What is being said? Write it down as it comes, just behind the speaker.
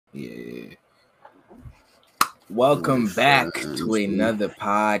Yeah. Welcome back to another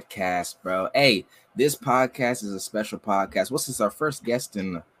podcast, bro. Hey, this podcast is a special podcast. What's this? Our first guest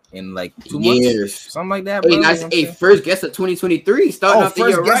in like 2 months, something like that, bro. Hey, nice. Hey, first guest of 2023. Starting off the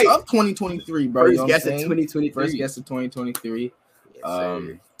year right. First guest of 2023, bro. First guest of 2023. First guest of 2023.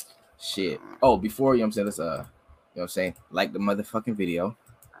 Yes, shit. Oh, before let's like the motherfucking video,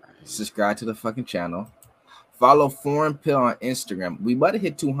 subscribe to the fucking channel. Follow Foreign Pill on Instagram. We about to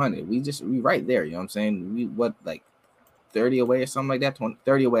hit 200. We right there. You know what I'm saying? We like 30 away or something like that.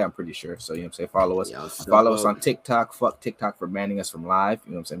 30 away, I'm pretty sure. So you know what I'm saying? Follow us. Follow us on TikTok. Fuck TikTok for banning us from live.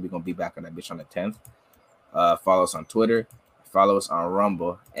 You know what I'm saying? We're gonna be back on that bitch on the 10th. Follow us on Twitter. Follow us on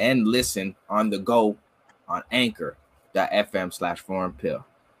Rumble and listen on the go on Anchor.fm/Foreign Pill.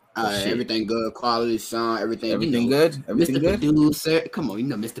 Everything good, quality sound, everything good. Everything Mr. good. Producer, come on,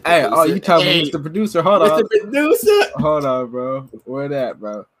 Mr. Producer. Hey, you talking about Mr. Producer? Hold on, Mr. Producer. Hold on, bro. Where that,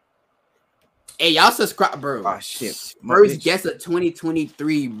 bro? Hey, y'all subscribe, bro. Oh shit! First guest of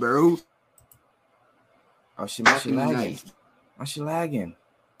 2023, bro. Oh shit! My shit lagging. My shit lagging.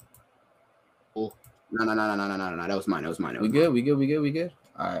 Oh no! That was mine. We good. All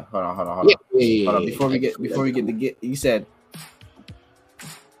right, hold on. Hold on. Before we get you said.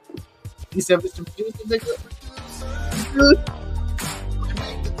 He said, Mr. Producer,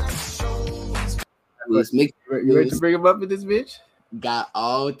 you ready to bring him up in this bitch? Got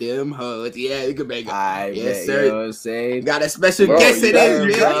all them hoes. Yeah, you can bring it. Yes, sir. You know what I'm saying? Got a special guest in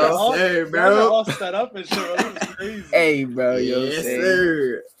this bitch. Bro. All set up and shit. This is crazy. Hey, bro. Yes,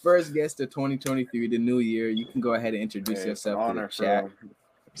 sir. First guest of 2023, the new year. You can go ahead and introduce yourself to the chat.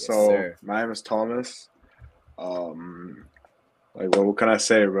 So, my name is Thomas. What can I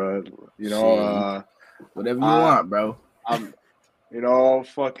say, bro? You know, whatever you want, bro. I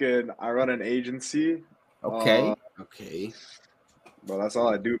run an agency. Okay. Well, that's all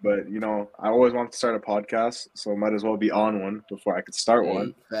I do. But I always wanted to start a podcast, so might as well be on one before I could start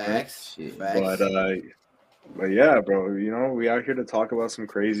one. Facts. But yeah, bro. We out here to talk about some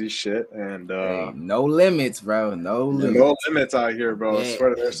crazy shit and no limits, bro. No limits out here, bro. I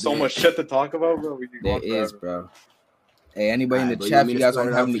swear, there's so much shit to talk about, bro. We can go on forever. Bro. Hey, anybody in the chat, if you guys want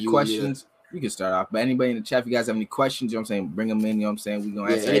to have any questions, we can start off. But anybody in the chat, if you guys have any questions, you know what I'm saying, bring them in. You know what I'm saying? We're going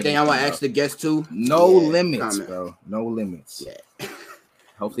to answer anything I want to ask the guests too. No limits, bro. No limits. Yeah.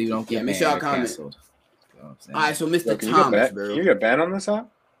 Hopefully, we don't get make sure y'all canceled. You know what I'm saying? All right, so Mr. Thomas, bro. Can you get banned on this app?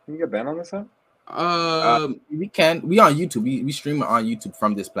 We can. We on YouTube. We stream it on YouTube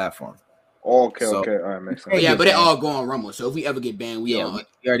from this platform. Oh, okay. All right, makes sense. Yeah, but it all go on Rumble. So if we ever get banned, we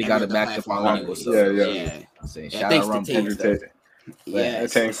already got it backed up on Rumble. So yeah. Shout out Rumble. Thanks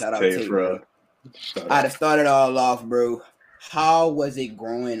to Tate, bro. To start it all off, bro. How was it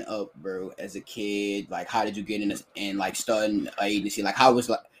growing up, bro, as a kid? Like, how did you get in this and like starting an agency? Like, how was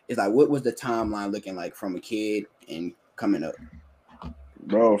what was the timeline looking like from a kid and coming up?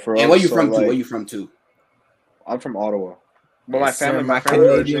 Bro, and where you from too? Where you from too? I'm from Ottawa. But my family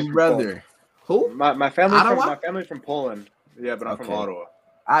Canadian brother. Who? My family from Poland. Yeah, but I'm from Ottawa.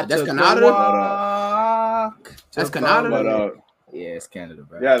 That's Canada. That's Canada. Yeah, it's Canada,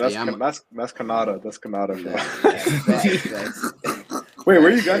 bro. Yeah, that's Canada. That's Canada, bro. Wait, where are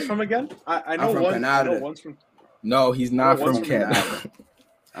you guys from again? I know from Canada. I know one's from. No, he's not from Canada.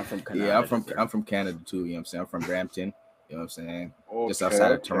 I'm from Canada. Yeah, I'm from Canada too. You know what I'm saying? I'm from Brampton. You know what I'm saying? Just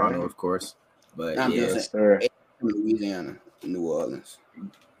outside of Toronto, of course. But I'm from Louisiana, New Orleans.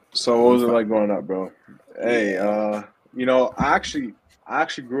 So what was it like growing up, bro? Hey, I actually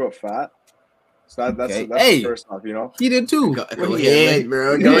grew up fat. So that's the first off, He did too. Go ahead,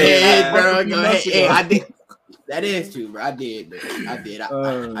 bro. Go ahead. Hey, I did. That is true, bro. I did. I did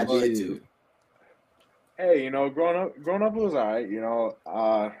too. Hey, growing up it was all right.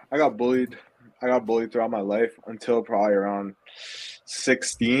 I got bullied throughout my life until probably around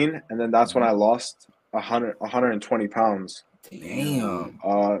 16, and then that's when I lost 120 pounds. Damn.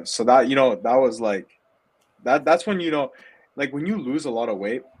 So that that was like that's when like when you lose a lot of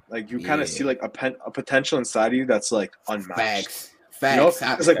weight, like you kind of see like a potential inside of you that's like unmatched. Facts.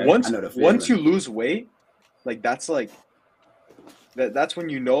 It's like once you lose weight, like that's like that's when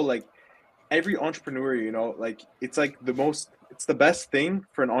like every entrepreneur, like it's like it's the best thing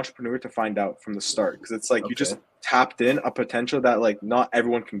for an entrepreneur to find out from the start, because it's like you just tapped in a potential that like not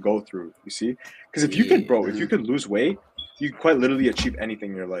everyone can go through. You see, because if you could lose weight, you can quite literally achieve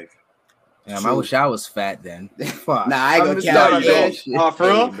anything in your life. Damn, I wish I was fat then. Fuck. Nah, I ain't gonna count that shit. For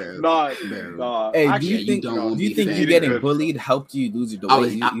real? Nah. Hey, do you think you getting bullied helped you lose your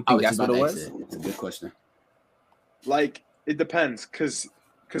weight? You think that's what it was? It's a good question. Like, it depends, because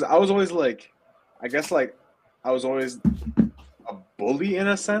I was always like, I guess like I was always a bully in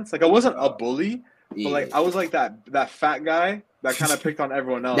a sense. Like I wasn't a bully, but like I was like that fat guy that kind of picked on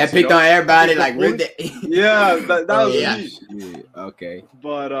everyone else. That picked on everybody, like yeah, that was me. Okay.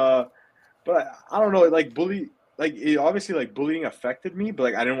 But I don't know, like it obviously like bullying affected me, but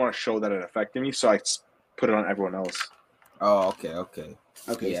like I didn't want to show that it affected me, so I put it on everyone else. Oh, okay.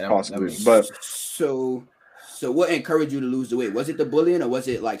 Yeah, possibly. But so what encouraged you to lose the weight? Was it the bullying or was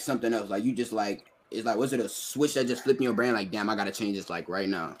it like something else? Like you just like it's like was it a switch that just flipped in your brain? Like damn, I gotta change this like right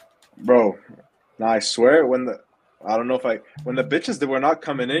now. Bro, now I swear when the bitches that were not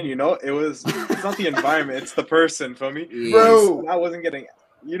coming in, you know, it's not the environment, it's the person for me. Yes. Bro, I wasn't getting,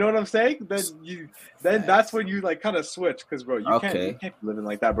 you know what I'm saying? Then that's when you like kind of switch, because bro, you can't be living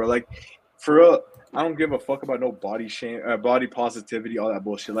like that, bro. Like for real, I don't give a fuck about no body shame, body positivity, all that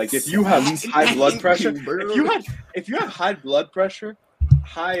bullshit. Like if you have high blood pressure, if you have high blood pressure,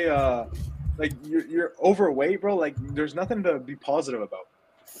 high like you're overweight, bro, like there's nothing to be positive about.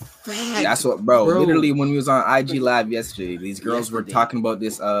 That's what, bro. Literally, when we was on IG Live yesterday, these girls were talking about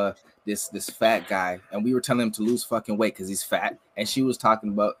this this fat guy, and we were telling him to lose fucking weight because he's fat, and she was talking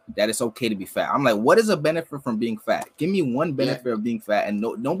about that it's okay to be fat. I'm like, what is a benefit from being fat? Give me one benefit of being fat, and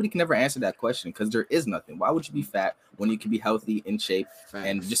nobody can ever answer that question because there is nothing. Why would you be fat when you can be healthy, in shape,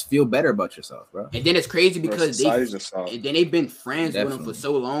 and just feel better about yourself, bro? And then it's crazy because they've been friends with him for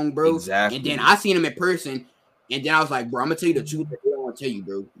so long, bro. Exactly. And then I seen him in person. And then I was like, bro, I'm gonna tell you the truth. I don't want to tell you,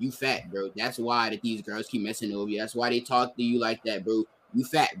 bro. You fat, bro. That's why that these girls keep messing over you. That's why they talk to you like that, bro. You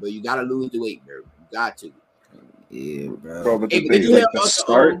fat, bro. You gotta lose the weight, bro. You got to. Yeah, bro. But did you hear about the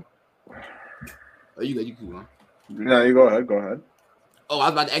start? Oh, you keep on. No, you go ahead. Oh, I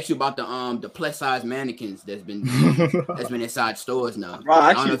was about to ask you about the plus size mannequins that's been inside stores now. Bro,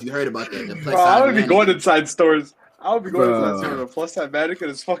 I don't know if you heard about that. The plus size I would be going inside stores. I would be going to that store. The plus size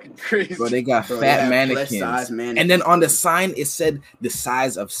mannequin is fucking crazy. Bro, they got fat mannequins. And then on the sign, it said the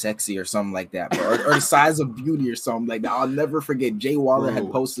size of sexy or something like that, bro. or the size of beauty or something like that. I'll never forget. Jay Waller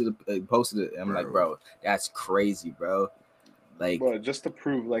had posted it. I'm like, bro, that's crazy, bro. Like, bro, just to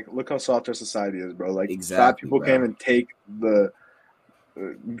prove, like, look how soft our society is, bro. Like, exactly, fat people bro. can't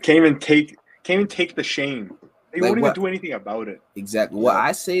even take the shame. They won't even do anything about it. Exactly. What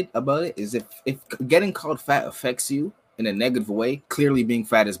I say about it is if getting called fat affects you in a negative way, clearly being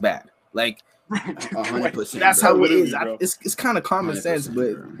fat is bad. Like 100%. That's how it is. It's kind of common sense,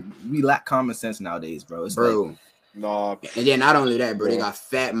 but we lack common sense nowadays, bro. It's bro. No. And then not only that, bro, they got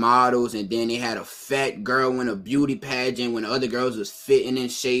fat models, and then they had a fat girl in a beauty pageant when the other girls was fitting in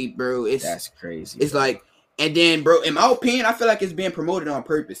shape, bro. That's crazy. It's like, and then, bro, in my opinion, I feel like it's being promoted on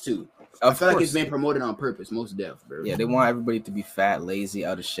purpose too. I feel like it's been promoted on purpose, most deaf, bro. Yeah, they want everybody to be fat, lazy,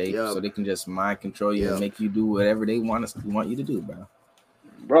 out of shape, so they can just mind control you and make you do whatever they want you to do, bro.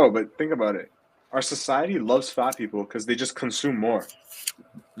 Bro, but think about it. Our society loves fat people because they just consume more.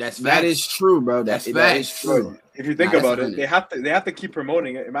 That is true, bro. That is true. If you think about it, they have to keep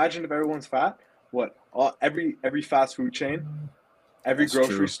promoting it. Imagine if everyone's fat. What? Every fast food chain, every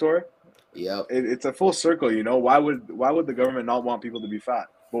grocery store. Yep. It's a full circle, you know. Why would the government not want people to be fat?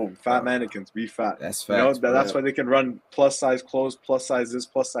 Boom, fat mannequins, be fat. That's fat. You know, that's why they can run plus size clothes, plus size this,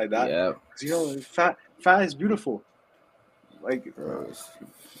 plus size that. Yeah. You know, fat is beautiful. Like,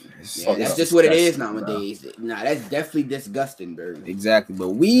 that's just what it is nowadays. Bro. Nah, that's definitely disgusting, bro. Exactly, but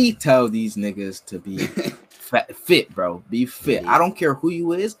we tell these niggas to be fit, bro. Be fit. I don't care who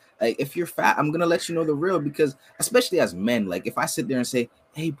you is. Like, if you're fat, I'm gonna let you know the real, because especially as men, like if I sit there and say,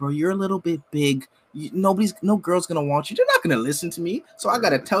 "Hey, bro, you're a little bit big," no girl's gonna want you. They're not gonna listen to me, so I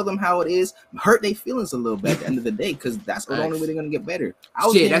gotta tell them how it is, hurt their feelings a little bit at the end of the day, because that's the only way they're gonna get better.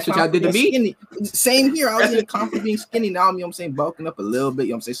 That's what y'all did to me. Skinny. Same here. I was getting confident being skinny. Now I'm, you know what I'm saying, bulking up a little bit. You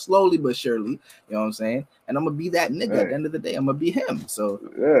know what I'm saying, slowly but surely. You know what I'm saying, and I'm gonna be that nigga at the end of the day. I'm gonna be him. So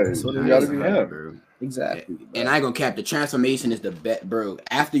that's what you gotta be him, bro. Exactly. Bro. And I ain't gonna cap, the transformation is the best, bro.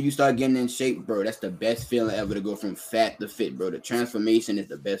 After you start getting in shape, bro, that's the best feeling ever, to go from fat to fit, bro. The transformation is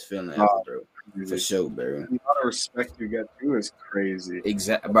the best feeling ever, bro. For sure, bro. The amount of respect you get too is crazy.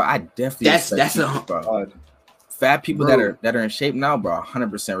 Exactly, bro. I definitely fat people that are in shape now, bro.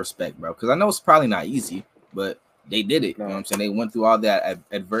 100% respect, bro. Because I know it's probably not easy, but they did it. You know what I'm saying? They went through all that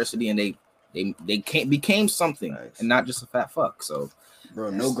adversity, and they became something, and not just a fat fuck. So.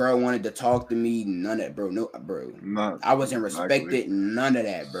 Bro, no girl wanted to talk to me. None of that, bro. I wasn't respected. None of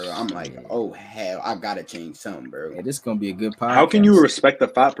that, bro. I'm like, oh hell, I gotta change something, bro. Yeah, this is gonna be a good podcast. How can you respect a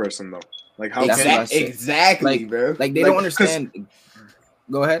fat person though? Like how? Exactly, like, bro. Like they don't understand.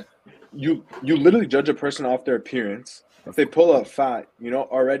 Go ahead. You literally judge a person off their appearance. If they pull up fat, you know,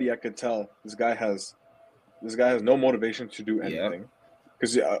 already I could tell this guy has no motivation to do anything.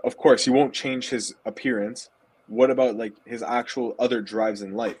 Because of course he won't change his appearance. what about like his actual other drives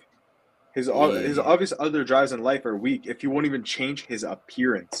in life? His obvious other drives in life are weak if he won't even change his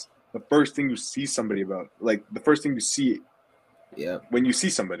appearance. The first thing you see somebody about, like the first thing you see, when you see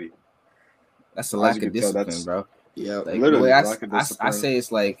somebody, that's a lack of discipline, bro. Yeah, like, literally. The way I say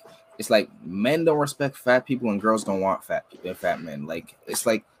it's like men don't respect fat people and girls don't want fat men. Like it's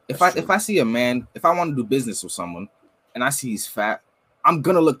like if I see a man, if I want to do business with someone, and I see he's fat, I'm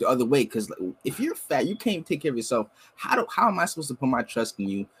gonna look the other way because like, if you're fat, you can't take care of yourself. How am I supposed to put my trust in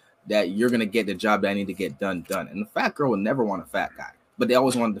you that you're gonna get the job that I need to get done? And the fat girl will never want a fat guy, but they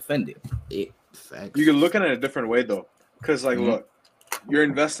always want to defend it. You can look at it a different way though, because like look, you're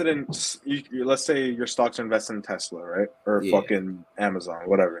invested in let's say your stocks are invested in Tesla, right, or fucking Amazon,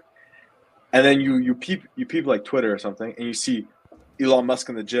 whatever, and then you peep like Twitter or something, and you see Elon Musk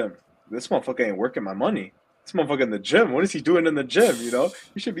in the gym. This motherfucker ain't working my money. This motherfucker in the gym. What is he doing in the gym? You know,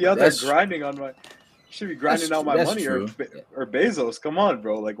 you should be out there grinding on my. You should be grinding out my money, or Bezos. Come on,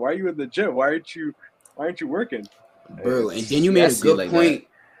 bro. Like, why are you in the gym? Why aren't you working, bro? And then you made a good point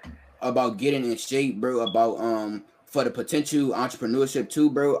about getting in shape, bro. About for the potential entrepreneurship too,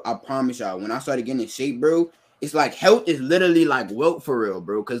 bro. I promise y'all, when I started getting in shape, bro, it's like health is literally like wealth for real,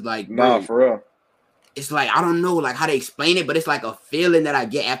 bro. Cause like, bro, for real. It's like, I don't know like how to explain it, but it's like a feeling that I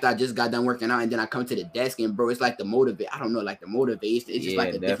get after I just got done working out, and then I come to the desk and bro, it's like the motivate. I don't know, like the motivation. It's just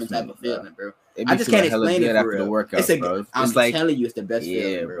like a different type of feeling, bro. I just can't explain it for real. The workout, bro. I'm like, telling you, it's the best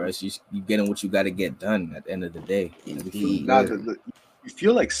feeling, bro. You getting what you got to get done at the end of the day. You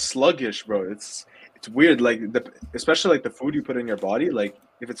feel like sluggish, bro. It's weird, like especially like the food you put in your body. Like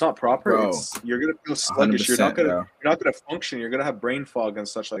if it's not proper, you're gonna feel sluggish. You're not gonna function. You're gonna have brain fog and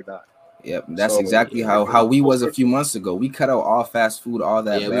such like that. Yep, that's exactly how we was a few months ago. We cut out all fast food, all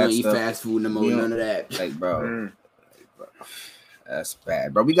that. Yeah, we don't eat fast food no more. None of that. Like, bro, that's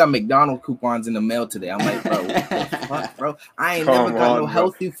bad, bro. We got McDonald's coupons in the mail today. I'm like, bro, what the fuck, bro? I ain't never got no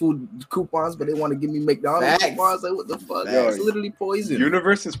healthy food coupons, but they want to give me McDonald's coupons. Like, what the fuck? Yo, it's literally poison.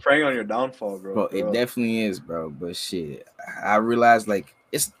 Universe is preying on your downfall, bro. Bro, it definitely is, bro. But shit, I realized like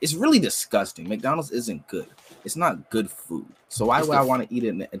it's really disgusting. McDonald's isn't good. It's not good food. So why would I want to eat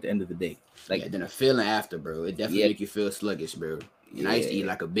it at the end of the day? Like, then a feeling after, bro. It definitely make you feel sluggish, bro. And I used to eat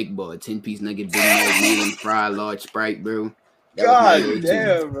like a big boy, 10-piece nugget, Big Mac, medium fry, large Sprite, bro. God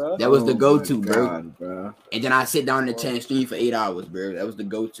damn, bro. That was the go-to, bro. And then I sit down in the chair and stream for 8 hours, bro. That was the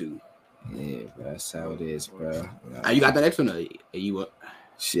go-to. Yeah, bro. That's how it is, bro. You got that next one? Or you what?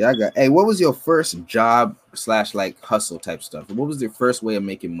 Shit, I got. Hey, what was your first job / like hustle type stuff? What was your first way of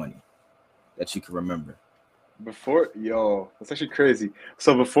making money that you can remember? That's actually crazy.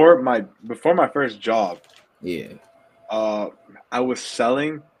 So before my first job, I was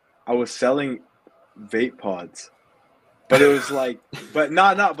selling vape pods, but it was like, but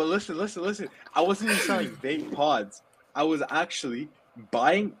listen. I wasn't even selling vape pods. I was actually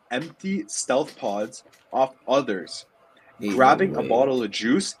buying empty stealth pods off others, grabbing a bottle of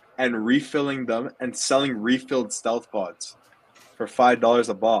juice and refilling them and selling refilled stealth pods for $5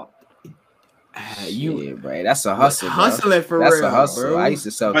 a bottle. Right? That's a hustle. Hustling for real. That's a hustle. Bro. I used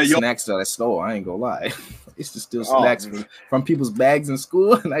to sell snacks at that store. I ain't gonna lie. I used to steal snacks from people's bags in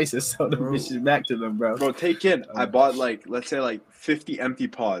school, and I used to sell them bitches back to them, bro. Bro, take in. I bought let's say 50 empty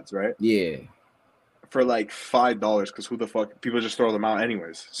pods, right? Yeah. For like $5, because who the fuck, people just throw them out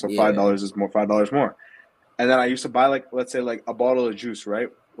anyways. So $5 is more, $5 more. And then I used to buy let's say a bottle of juice, right?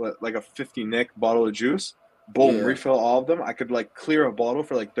 Like a 50 Nick bottle of juice. Boom, refill all of them. I could clear a bottle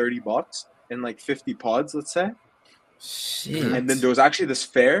for $30. In 50 pods, let's say. Shit. And then there was actually this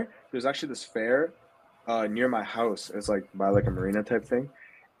fair. Near my house. It's by a marina type thing.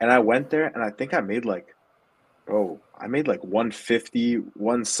 And I went there and I think I made I made 150,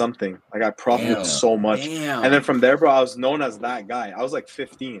 one something. I profited so much. Damn. And then from there, bro, I was known as that guy. I was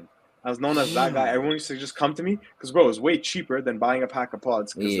 15. I was known as that guy. Everyone used to just come to me because, bro, it was way cheaper than buying a pack of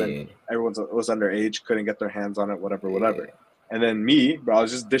pods because then everyone was underage, couldn't get their hands on it, whatever. And then me, bro, I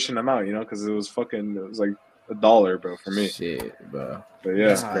was just dishing them out, because it was $1, bro, for me. Shit, bro. But yeah.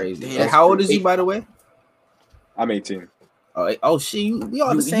 That's crazy. And how old is you, by the way? I'm 18. Oh shit, we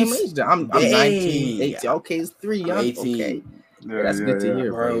all the same age. I'm 19, 18. Okay, it's 3 young. 18. Okay. Yeah, that's good to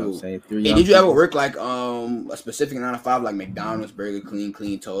hear, bro. I'm saying 3 young. Did you ever work a specific 9 to 5, like McDonald's, Burger King,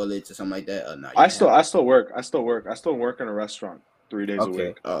 clean toilets or something like that? Or not? I still work. I still work in a restaurant 3 days a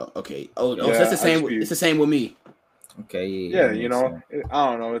week. Oh, okay. So it's the same. It's the same with me. Okay, yeah, I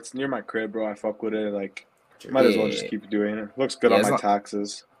don't know. It's near my crib, bro. I fuck with it. Might as well just keep doing it. Looks good on my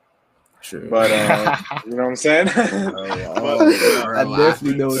taxes. True. But you know what I'm saying? I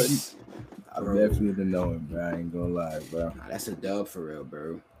definitely know it. I definitely know him, bro. I ain't gonna lie, bro. That's a dub for real,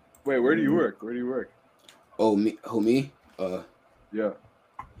 bro. Wait, where do you work? Oh, me? Who, me? Yeah.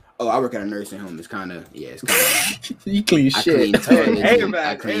 Oh, I work at a nursing home. It's kind of You clean I shit. clean toilets. Hey, and man,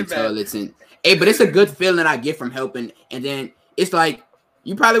 I clean hey, man. toilets and but it's a good feeling I get from helping. And then it's like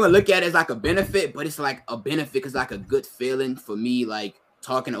you probably would look at it as like a benefit, but it's like a benefit because like a good feeling for me, like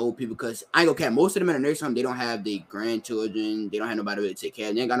talking to old people. Because I ain't gonna care. Most of them in a nursing home, they don't have their grandchildren. They don't have nobody to take care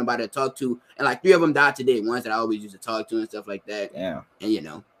of. They ain't got nobody to talk to. And like 3 of them died today. Ones that I always used to talk to and stuff like that. Yeah. And you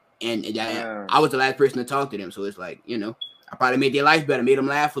know, and I was the last person to talk to them. So it's like, you know, I probably made their life better, made them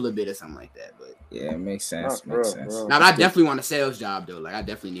laugh a little bit or something like that. But yeah, it makes sense. Oh, Makes bro, sense. bro. now I definitely want a sales job though. Like I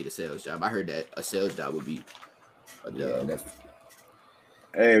definitely need a sales job. I heard that a sales job would be a Yeah, dub. that's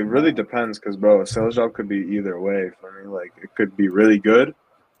Hey, it really depends, because bro, a sales job could be either way for me. Like it could be really good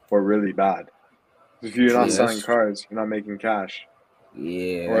or really bad. If you're not Yeah, selling that's- cars, you're not making cash.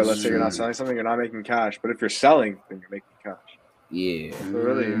 yeah. Or that's let's say you're not true. selling something, you're not making cash. But if you're selling, then you're making cash. Yeah. So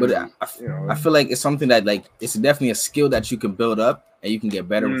really, But you know, I feel like it's something that like it's definitely a skill that you can build up and you can get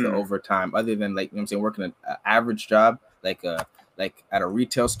better with it Mm. over time. Other than like, you know what I'm saying, working an average job like at a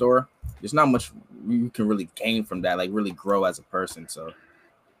retail store, there's not much you can really gain from that, like really grow as a person. So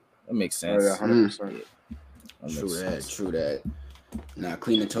that makes oh sense. yeah, 100%. That makes True that. sense. True that. Nah,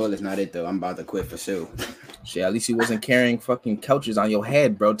 cleaning toilets not it though. I'm about to quit for sure. Shit, at least you wasn't carrying fucking couches on your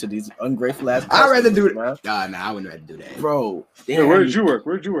head, bro, to these ungrateful ass. I'd rather do customers, it. Nah, I wouldn't rather do that. bro. They Hey, had where me- did you work?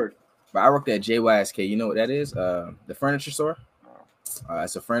 Where did you work? But I worked at JYSK. You know what that is? The furniture store.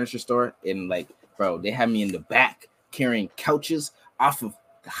 It's a furniture store, and like, bro, they had me in the back carrying couches off of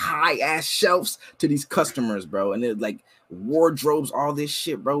high ass shelves to these customers, bro. And it like wardrobes, all this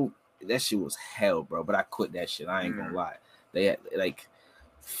shit, bro. That shit was hell, bro. But I quit that shit. I ain't gonna lie. They had like,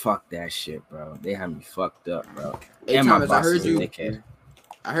 fuck that shit, bro. They had me fucked up, bro. Hey And my Thomas, I boss heard is a you. dickhead.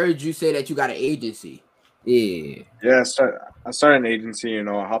 I heard you say that you got an agency. Yeah. Yeah, I started an agency. You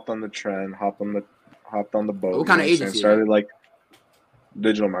know, I hopped on the trend, hopped on the boat. What kind of you know what I'm saying? agency? Started like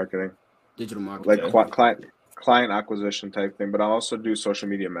digital marketing, Digital marketing. like client acquisition type thing. But I also do social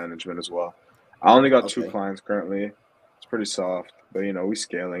media management as well. I only got 2 Okay. clients currently. It's pretty soft, but you know, we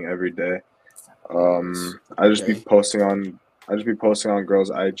scaling every day. I just be Okay. posting on girls'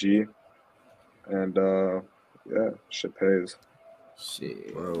 IG, and yeah, shit pays.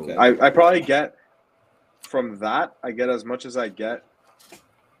 Shit. Bro. Okay. I probably get from that. I get as much as I get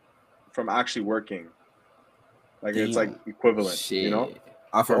from actually working. Like it's like equivalent, Shit. you know.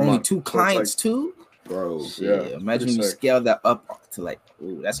 Off per of only month. 2 So it's clients too. Bro. Shit. Yeah, Imagine pretty when you sick. scale that up to like,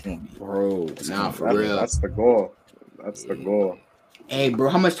 ooh, that's gonna be. Bro. Nah, for real. That's the goal. That's the goal. Hey, bro,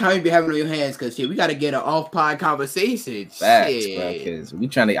 how much time you be having on your hands? Cause shit, we gotta get an off-pod conversation. Facts, Shit. bro. Because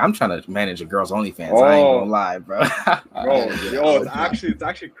I'm trying to manage a girl's OnlyFans. Oh. I ain't gonna lie, bro. Bro, Yeah, yo, okay. it's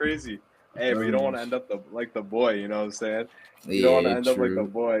actually crazy. Hey, but you don't want to end up like the boy. You know what I'm saying? You yeah, don't want to end up like the true.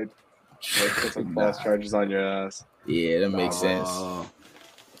 boy. Like, put some false Nah. charges on your ass. Yeah, that makes sense. Oh,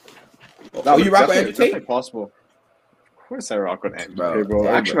 No, you but rock with definitely- Andrew it's definitely Tate? possible. Of course, I rock with Andrew Bro, Tate, bro. hey,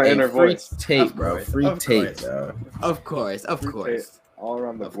 Actually, bro, my hey, inner free voice. tape, Of bro. course, Free of tape, course. bro. Of course, of Free course, tape all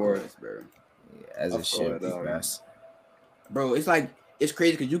around the of board. course, bro. Yeah, as it Of should be, course, best. Bro, it's like it's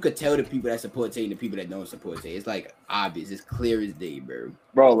crazy because you could tell the people that support Tate and the people that don't support Tate. It's like obvious, it's clear as day, bro.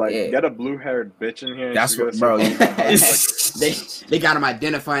 Bro, like, Yeah. get a blue-haired bitch in here. And That's she's what, gonna bro. say, "Oh, like, They got them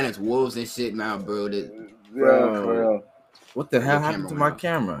identifying as wolves and shit now, bro. yeah, Bro. for real. What the hell The happened to camera my went off.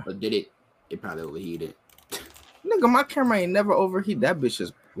 camera? Or did it? It probably overheated. Nigga, my camera ain't never overheat. That bitch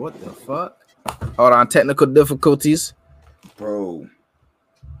is what the fuck? Hold on, technical difficulties. Bro.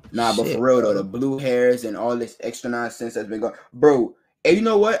 Nah, but Shit, for real though, bro. the blue hairs and all this extra nonsense that's been going, bro. And you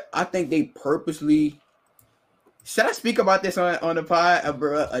know what? I think they purposely. Should I speak about this on the pod,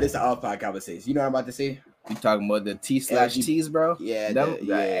 bro? This is an off pod conversation. You know what I'm about to say? You talking about the T/T's, bro? Yeah, Them,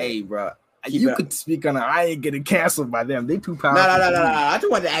 yeah. Hey, bro. Keep You it- could speak on it. I ain't getting canceled by them. They too No. powerful. I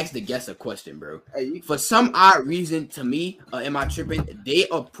just wanted to ask the guest a question, bro. Hey, you, For some odd reason, to me, am I tripping? They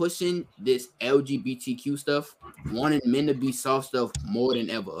are pushing this LGBTQ stuff, wanting men to be soft stuff more than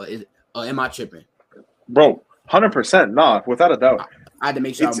ever. Am I tripping? Bro, 100%. Nah, without a doubt. I had to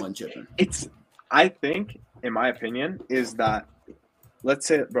make sure It's- I wasn't tripping. I think, in my opinion, is that, let's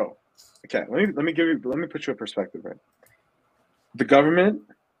say, bro. Okay, let me put you in perspective, right? The government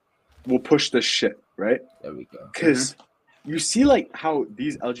will push this shit, right? there we go. Because you see, like, how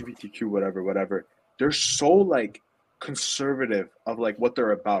these LGBTQ whatever, they're so like conservative of like what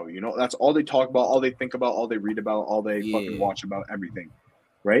they're about. You know, that's all they talk about, all they think about, all they read about, all they fucking Yeah. watch about, everything,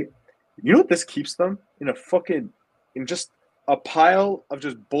 right? You know what this keeps them in just a pile of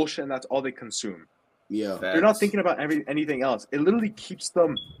just bullshit, and that's all they consume. Yeah. They're not thinking about anything else. It literally keeps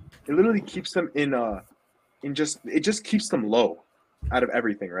them it just keeps them low out of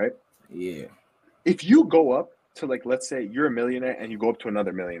everything, right? Yeah. if you go up to, like, let's say you're a millionaire and you go up to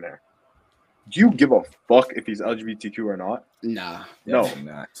another millionaire, do you give a fuck if he's LGBTQ or not? Nah. No.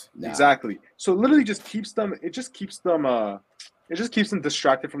 Definitely not. Nah. Exactly. So it literally just keeps them. It just keeps them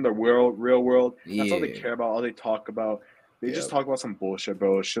distracted from the real world. That's all they Yeah. care about. All they talk about. They Yep. just talk about some bullshit,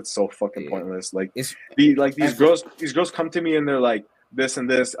 bro. Shit's so fucking Yeah. pointless. Like It's these girls come to me and they're like this and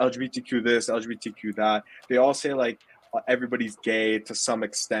this, LGBTQ this, LGBTQ that. They all say like everybody's gay to some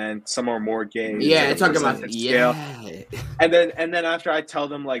extent. Some are more gay. Yeah, It's talking like a about percentage scale. yeah. And then after I tell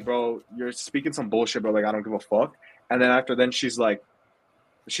them like, bro, you're speaking some bullshit, bro. Like I don't give a fuck. And then she's like,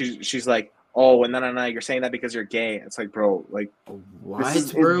 she's like, oh, and no, you're saying that because you're gay. It's like, bro, like What,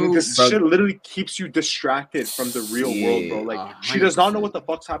 bro? this shit literally keeps you distracted from the real world, bro. Like she does not know 100%. what the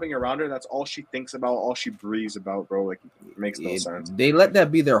fuck's happening around her. That's all she thinks about, all she breathes about, bro. Like it makes no sense. They let that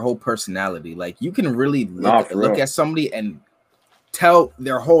be their whole personality. Like you can really Nah, for look real. at somebody and tell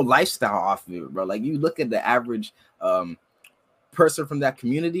their whole lifestyle off of it, bro. Like you look at the average person from that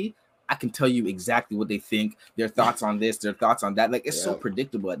community, I can tell you exactly what they think, their thoughts on this, their thoughts on that. Like it's so Yep.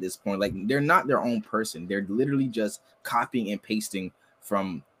 predictable at this point. Like they're not their own person. They're literally just copying and pasting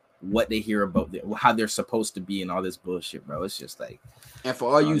from what they hear about how they're supposed to be and all this bullshit, bro. It's just like, And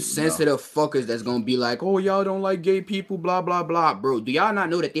for all you sensitive fuckers that's gonna be like, oh, y'all don't like gay people, blah blah blah, bro. Do y'all not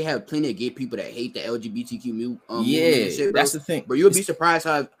know that they have plenty of gay people that hate the LGBTQ movement and shit, bro? that's the thing, Bro, you'll be surprised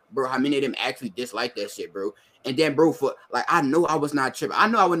how many of them actually dislike that shit, bro. And then, bro, for like, I know I was not tripping. I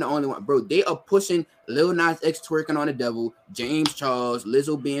know I wasn't the only one, bro. They are pushing Lil Nas X twerking on the devil, James Charles,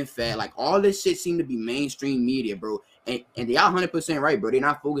 Lizzo being fat, like all this shit seem to be mainstream media, bro. And they are 100% right, bro. They're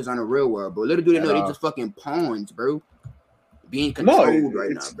not focused on the real world, bro. Little do they know they just fucking pawns, bro. Being controlled right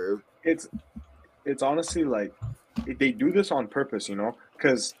now, bro. It's honestly like they do this on purpose, you know,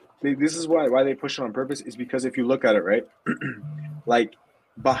 because this is why they push it on purpose is because if you look at it, right, like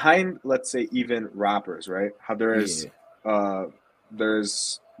behind, let's say, even rappers, right, how there's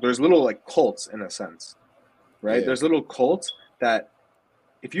little like cults in a sense, right? Yeah. There's little cults that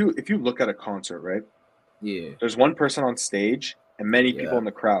if you look at a concert, right, there's one person on stage and many people in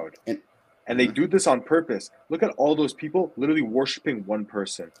the crowd. And they do this on purpose. Look at all those people literally worshiping one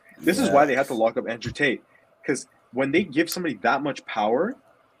person. This is why they had to lock up Andrew Tate. Because when they give somebody that much power,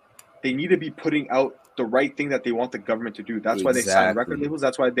 they need to be putting out the right thing that they want the government to do. That's why they sign record labels.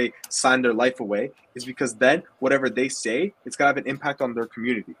 That's why they sign their life away. Is because then whatever they say, it's got to have an impact on their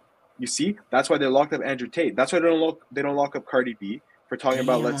community. You see? That's why they locked up Andrew Tate. That's why they don't lock up Cardi B for talking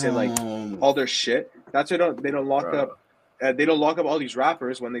about, let's say, like all their shit. That's why they don't lock up. They don't lock up all these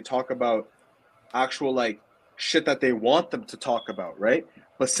rappers when they talk about actual like shit that they want them to talk about, right?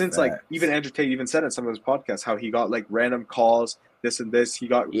 But since like even Andrew Tate even said in some of his podcasts how he got like random calls, this and this, he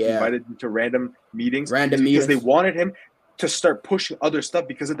got invited to random meetings, because they wanted him to start pushing other stuff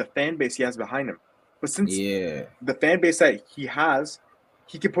because of the fan base he has behind him. But since the fan base that he has,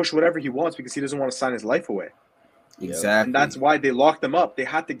 he can push whatever he wants because he doesn't want to sign his life away. Exactly. And that's why they locked him up. They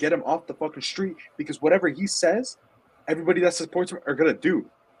had to get him off the fucking street because whatever he says, everybody that supports him are gonna do.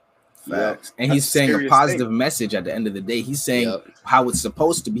 Facts. And he's saying a positive message at the end of the day. He's saying how it's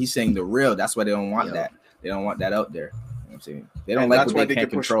supposed to be. He's saying the real. That's why they don't want that. They don't want that out there. You know what I'm saying? They don't like what they can't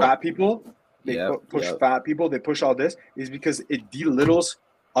control. Push fat people. They push fat people. They push all this is because it belittles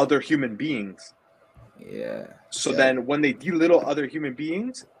other human beings. So then when they belittle other human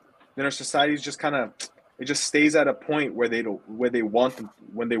beings, then our society is just kind of, it just stays at a point where they want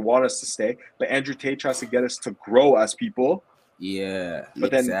us to stay. But Andrew Tate tries to get us to grow as people. But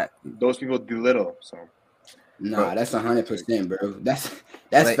then those people belittle. So nah, that's 100%, bro. That's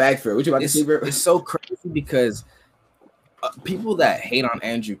like, fact for what you about to say, bro. It's so crazy because people that hate on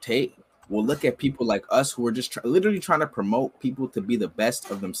Andrew Tate will look at people like us who are just literally trying to promote people to be the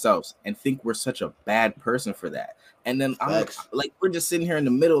best of themselves and think we're such a bad person for that. And then I'm like, we're just sitting here in the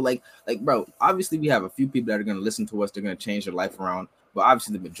middle, like, bro. Obviously, we have a few people that are gonna listen to us. They're gonna change their life around. But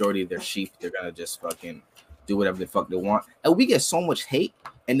obviously, the majority of their sheep, they're gonna just fucking do whatever the fuck they want. And we get so much hate,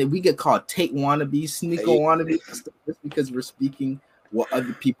 and then we get called Tate wannabes, Sneeko wannabes, just because we're speaking what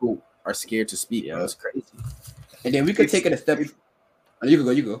other people are scared to speak. That's crazy. And then we could take it a step. You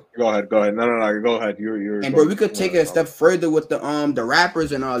go. Go ahead. No. Go ahead. You're. And bro, we could take it a step further with the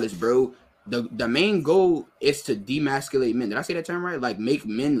rappers and all this, bro. The main goal is to demasculate men. Did I say that term right? Like make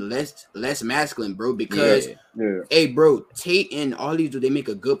men less masculine, bro. Because hey, bro, Tate and all these they make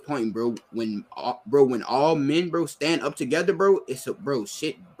a good point, bro. When all men, bro, stand up together, bro, it's a bro.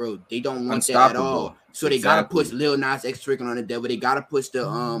 They don't want that at all. So they gotta push Lil Nas X tricking on the devil. They gotta push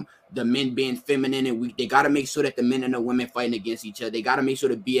the men being feminine and weak. They gotta make sure that the men and the women fighting against each other. They gotta make sure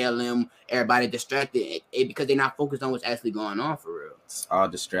the BLM, everybody distracted because they're not focused on what's actually going on for real. It's all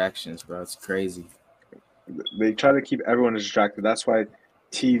distractions, bro. It's crazy. They try to keep everyone distracted. That's why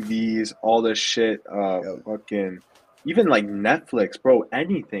TVs, all this shit, fucking, even like Netflix, bro.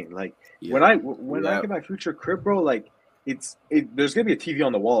 Anything like when I get my future crib, bro, like there's gonna be a TV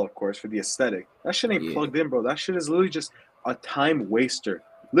on the wall, of course, for the aesthetic. That shit ain't plugged in, bro. That shit is literally just a time waster.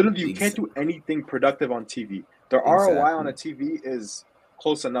 Literally, you can't do anything productive on TV. The ROI on a TV is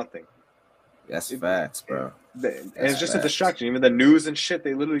close to nothing. That's facts, bro. And it's just a distraction. Even the news and shit,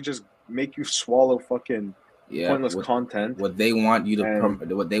 they literally just make you swallow fucking pointless content. What they want you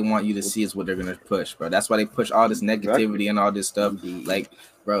to see is what they're gonna push, bro. That's why they push all this negativity and all this stuff. Like,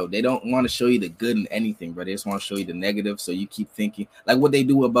 bro, they don't want to show you the good in anything, bro. They just want to show you the negative, so you keep thinking like what they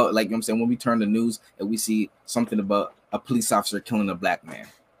do about, like, you know what I'm saying, when we turn the news and we see something about a police officer killing a black man.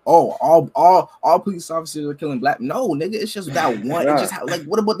 Oh, all police officers are killing black. No, nigga, it's just that one. It's just like,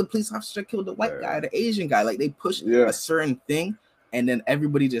 what about the police officer that killed the white guy, the Asian guy? Like, they push a certain thing, and then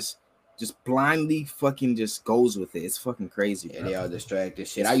everybody just blindly fucking just goes with it. It's fucking crazy, bro. Yeah, they all distracted.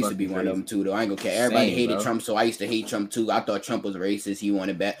 Shit, I used to be one of them too, though. I ain't gonna care. Everybody hated Trump, so I used to hate Trump too. I thought Trump was racist. He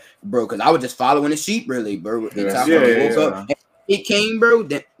wanted back, bro, because I was just following the sheep, really, bro. Woke up, it came, bro.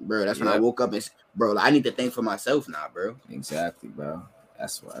 That's when I woke up and, bro, I need to think for myself now, bro. Exactly, bro.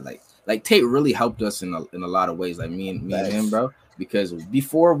 That's why, like Tate really helped us in a lot of ways, like me and him, bro. Because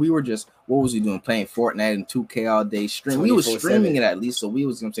before we were just, what was we doing? Playing Fortnite and 2K all day. We was streaming it at least, so we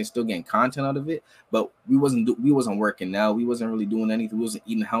was, you know what I'm saying, still getting content out of it. But we wasn't working now. We wasn't really doing anything. We wasn't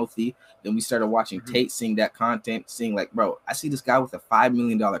eating healthy. Then we started watching Tate, seeing that content, seeing like, bro, I see this guy with a $5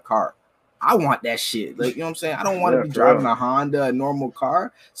 million car. I want that shit. Like, you know what I'm saying? I don't want to be driving a Honda, a normal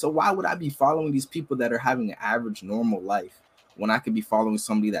car. So why would I be following these people that are having an average, normal life when I could be following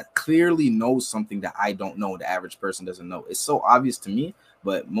somebody that clearly knows something that I don't know, the average person doesn't know? It's so obvious to me,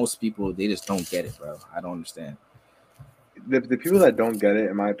 but most people, they just don't get it, bro. I don't understand. The people that don't get it,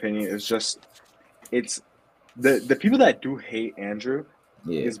 in my opinion, is just, it's the people that do hate Andrew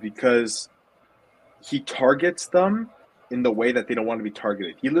is because he targets them in the way that they don't want to be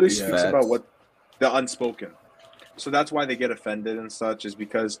targeted. He literally speaks about what the unspoken. So that's why they get offended and such, is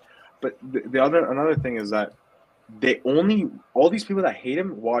because, but another thing is that all these people that hate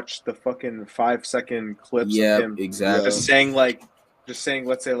him watch the fucking 5-second clips of him just saying,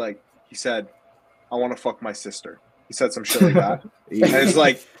 let's say, like, he said, I want to fuck my sister. He said some shit like that. And it's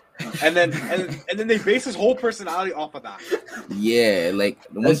like, and then they base his whole personality off of that. Yeah, like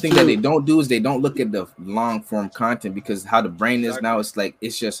the one thing that they don't do is they don't look at the long form content, because how the brain is now, it's like,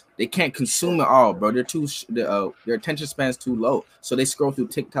 it's just, they can't consume it all, bro. Their attention span's too low. So they scroll through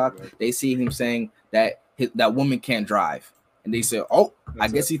TikTok, they see him saying that woman can't drive, and they say, oh, I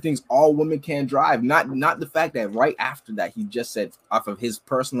guess he thinks all women can drive. Not the fact that right after that he just said, off of his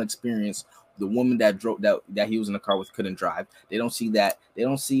personal experience, the woman that drove that he was in the car with couldn't drive. They don't see that. They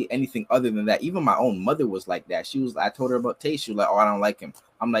don't see anything other than that. Even my own mother was like that. I told her about Tate. She was like, oh, I don't like him.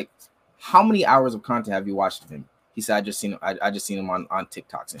 I'm like, how many hours of content have you watched of him? He said, I just seen him on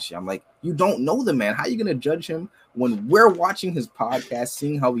TikToks and shit. I'm like, you don't know the man. How are you gonna judge him when we're watching his podcast,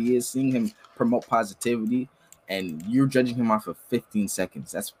 seeing how he is, seeing him promote positivity, and you're judging him off of 15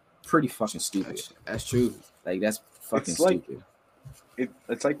 seconds? That's pretty fucking stupid. That's true. Like, that's fucking stupid.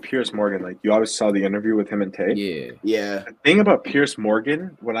 It's like Piers Morgan. Like, you always saw the interview with him and Tate. Yeah. The thing about Piers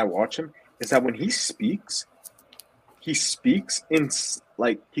Morgan, when I watch him, is that when he speaks in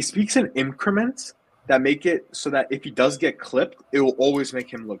increments that make it so that if he does get clipped, it will always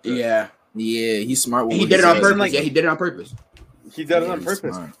make him look good. Yeah, he's smart. He did it on purpose. Like, he did it on purpose. He did it on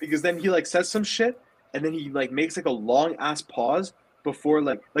purpose because then he like says some shit and then he like makes like a long ass pause before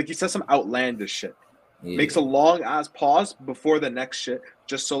like he says some outlandish shit. Makes a long ass pause before the next shit,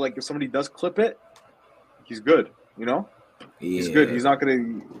 just so like if somebody does clip it, he's good. You know, he's good. He's not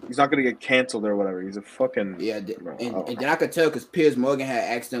gonna get canceled or whatever. He's a fucking and then I could tell because Piers Morgan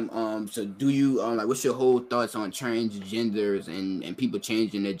had asked him, so do you like what's your whole thoughts on transgenders and people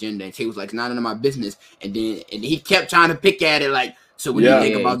changing their gender? And he was like, it's not none of my business. And he kept trying to pick at it like, so when you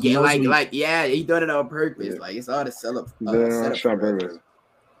think about getting he done it on purpose. Like, it's all the setup.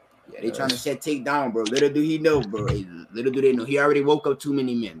 Yeah, they trying to set Tate down, bro. Little do he know, bro. Little do they know, he already woke up too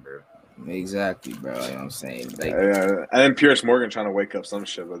many men, bro. Exactly, bro. You know what I'm saying? Like, and then Piers Morgan trying to wake up some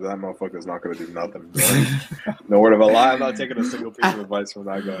shit, but that motherfucker's not gonna do nothing. No word of a lie. I'm not taking a single piece of advice from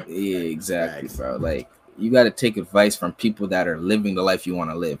that guy. Yeah, exactly, bro. Like, you got to take advice from people that are living the life you want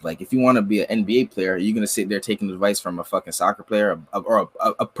to live. Like, if you want to be an NBA player, you're gonna sit there taking advice from a fucking soccer player or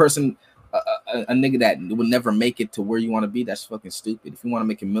a person. A nigga that would never make it to where you want to be. That's fucking stupid. If you want to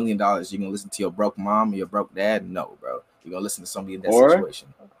make $1 million, you're gonna listen to your broke mom or your broke dad? No, bro. You're gonna listen to somebody in that situation.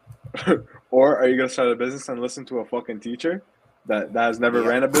 Or are you gonna start a business and listen to a fucking teacher? that has never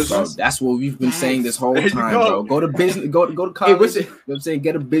ran a Bro, business. that's what we've been saying this whole There you time, go. bro. Go to business, go to Hey, college. what's You it? know what I'm saying?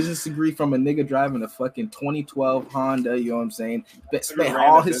 Get a business degree from a nigga driving a fucking 2012 Honda. You know what I'm saying? Spend ran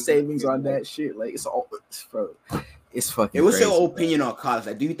all a his business, savings on like- that shit. Like it's all, bro. It's fucking. Hey, what's crazy, your bro. opinion on college?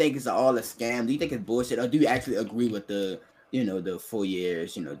 Like, do you think it's all a scam? Do you think it's bullshit, or do you actually agree with the, the 4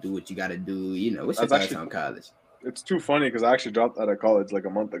 years? Do what you got to do. What's your That's thoughts on college? It's too funny because I actually dropped out of college like a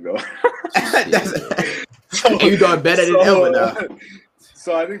month ago. So, you doing better than ever now.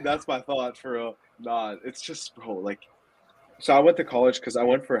 So I think that's my thought for real. Nah, it's just bro, like. So I went to college because I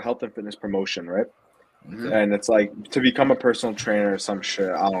went for a health and fitness promotion, right? Mhm. And it's like to become a personal trainer or some shit.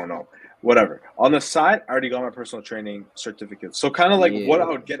 I don't know. Whatever. On the side, I already got my personal training certificate. So kind of like what I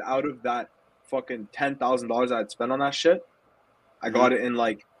would get out of that fucking $10,000 I'd spend on that shit, I got it in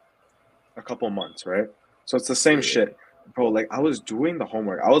like a couple months, right? So it's the same shit. Bro, like I was doing the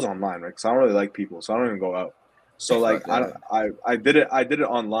homework. I was online, right? Because I don't really like people, so I don't even go out. So like I did it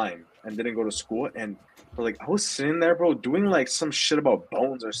online and didn't go to school. And bro, like I was sitting there, bro, doing like some shit about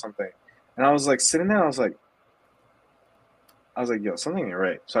bones or something. And I was like sitting there, I was like, yo, something ain't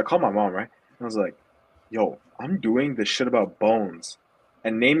right. So I called my mom, right? And I was like, yo, I'm doing this shit about bones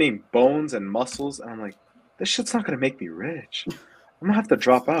and naming bones and muscles. And I'm like, this shit's not gonna make me rich. I'm gonna have to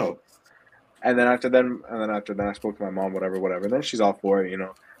drop out. And then after then, I spoke to my mom, whatever. And then she's all for it,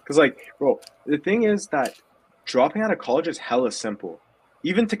 Because like, bro, the thing is that dropping out of college is hella simple,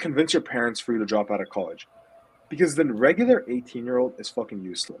 even to convince your parents for you to drop out of college, because the regular 18-year-old is fucking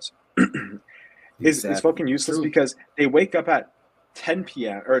useless. Is fucking useless because they wake up at 10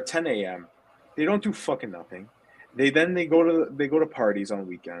 p.m. or 10 a.m. They don't do fucking nothing. They go to parties on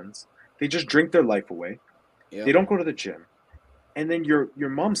weekends. They just drink their life away. Yep. They don't go to the gym. And then your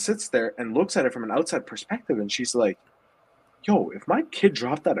mom sits there and looks at it from an outside perspective, and she's like, yo, if my kid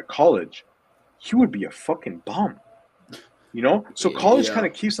dropped out of college, he would be a fucking bum. So college kind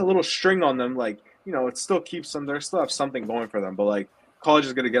of keeps a little string on them, like, it still keeps them, they still have something going for them, but like college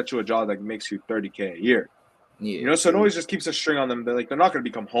is going to get you a job that makes you $30K a year. So it always just keeps a string on them. They're not going to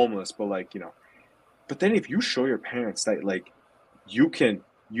become homeless, but like, but then if you show your parents that like you're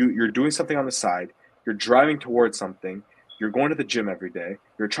doing something on the side, you're driving towards something, you're going to the gym every day,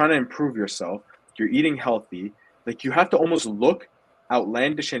 you're trying to improve yourself, you're eating healthy, like you have to almost look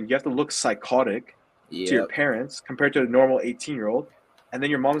outlandish and you have to look psychotic to your parents compared to a normal 18-year-old. And then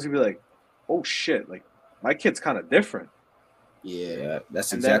your mom's gonna be like, oh shit, like my kid's kind of different. Yeah,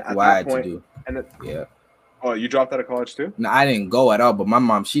 that's exactly what I had to do. And then, oh, you dropped out of college too? No, I didn't go at all. But my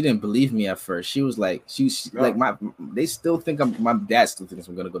mom, she didn't believe me at first. She was like, they still think my dad still thinks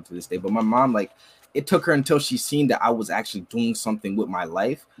I'm gonna go to this day. But my mom, like, it took her until she seen that I was actually doing something with my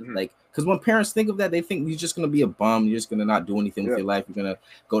life. Mm-hmm. Like, because when parents think of that, they think you're just gonna be a bum. You're just gonna not do anything with your life. You're gonna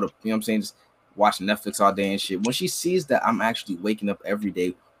go to, just watch Netflix all day and shit. When she sees that I'm actually waking up every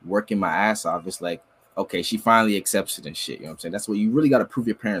day, working my ass off, it's like, okay, she finally accepts it and shit. You know what I'm saying? That's what you really got to prove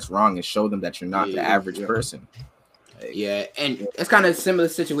your parents wrong and show them that you're not the average person. Like, and it's kind of a similar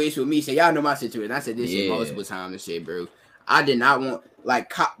situation with me. So y'all know my situation. I said this shit multiple times and shit, bro. I did not want,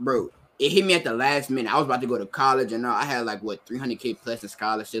 like, bro, it hit me at the last minute. I was about to go to college and I had like, what, $300K plus in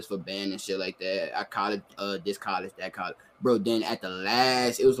scholarships for band and shit like that. I college, this college, that college. Bro, then at the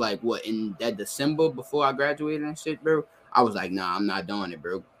last, it was like, what, in that December before I graduated and shit, bro, I was like, nah, I'm not doing it,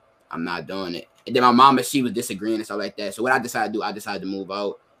 bro. I'm not doing it. And then my mama, she was disagreeing and stuff like that. So what I decided to do, I decided to move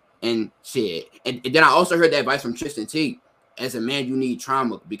out and shit. And then I also heard that advice from Tristan T. As a man, you need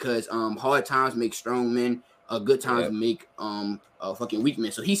trauma because hard times make strong men. Good times make fucking weak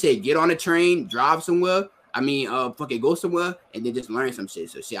men. So he said, get on a train, drive somewhere. Fucking go somewhere and then just learn some shit.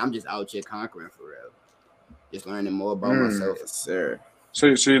 So shit, I'm just out here conquering for real. Just learning more about myself. Yes, sir. So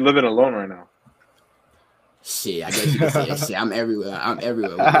you're living alone right now? Shit, I guess you can say that shit. I'm everywhere with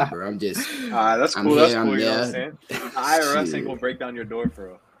it, bro. I'm just. That's cool. That's cool. You know what I'm saying? The IRS ain't gonna break down your door for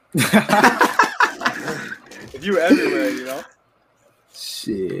real. If you everywhere,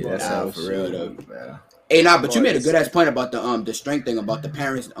 Shit, that's how for real though, man. Hey, but you made a good ass point about the strength thing about the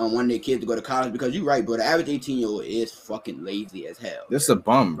parents wanting their kids to go to college because you're right, bro. The average 18-year-old is fucking lazy as hell. This is a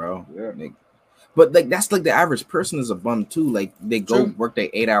bum, bro. Yeah. But like that's like the average person is a bum too. Like they go work their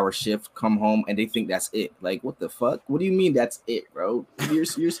 8-hour shift, come home, and they think that's it. Like what the fuck? What do you mean that's it, bro? You're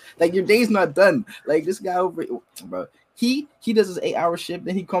like your day's not done. Like this guy over, bro. He does his 8-hour shift,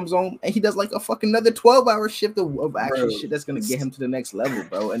 then he comes home and he does like a fucking another 12-hour shift of actual shit that's gonna get him to the next level,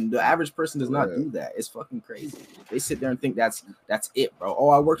 bro. And the average person does not do that. It's fucking crazy. They sit there and think that's it, bro. Oh,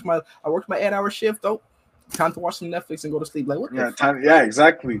 I worked my 8-hour shift. Oh, time to watch some Netflix and go to sleep. Like what?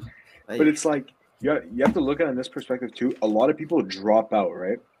 Exactly. But it's like. You have to look at it in this perspective too. A lot of people drop out,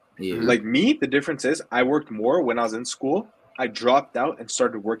 right? Yeah. Like me, the difference is I worked more when I was in school I dropped out and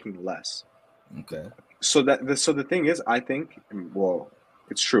started working less. Okay. So the thing is, I think, well,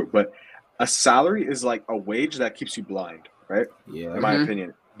 it's true, but a salary is like a wage that keeps you blind, right? Yeah. In my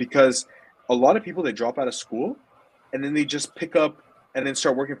opinion, because a lot of people, they drop out of school and then they just pick up and then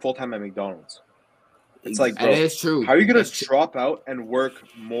start working full time at McDonald's. It's like, bro, That is true. how are you gonna That's true. drop out and work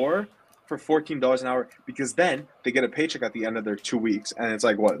more for $14 an hour? Because then they get a paycheck at the end of their 2 weeks, and it's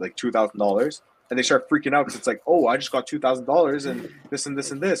like what, like $2,000, and they start freaking out because it's like, oh, I just got $2,000 and this and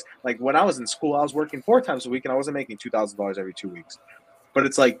this and this. Like when I was in school, I was working 4 times a week, and I wasn't making $2,000 every 2 weeks. But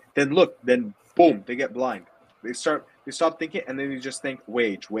it's like, then look, then boom, they get blind. They stop thinking, and then they just think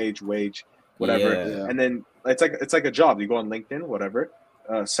wage, whatever. Yeah. And then it's like a job. You go on LinkedIn, whatever,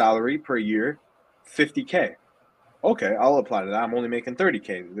 salary per year, $50K. Okay, I'll apply to that. I'm only making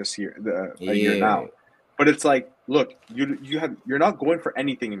 $30K this year, a year now. But it's like, look, you're not going for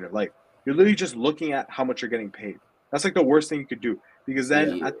anything in your life. You're literally just looking at how much you're getting paid. That's like the worst thing you could do, because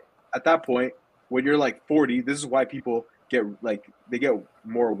then at that point, when you're like 40, this is why people get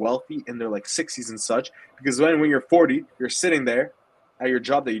more wealthy in their like 60s and such, because when you're 40, you're sitting there at your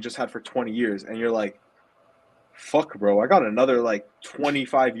job that you just had for 20 years, and you're like, fuck, bro, I got another like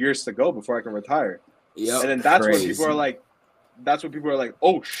 25 years to go before I can retire. Yep. And then that's when people are like,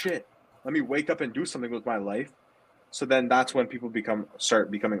 oh shit, let me wake up and do something with my life. So then that's when people start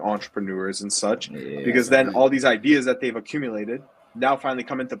becoming entrepreneurs and such, because then all these ideas that they've accumulated now finally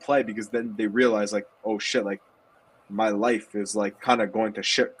come into play, because then they realize like, oh shit, like my life is like kind of going to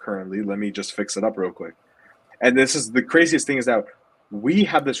shit currently. Let me just fix it up real quick. And this is the craziest thing, is that we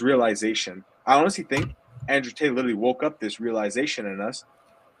have this realization. I honestly think Andrew Tate literally woke up this realization in us,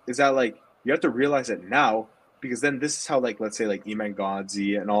 is that like, you have to realize it now, because then this is how, like, let's say like Iman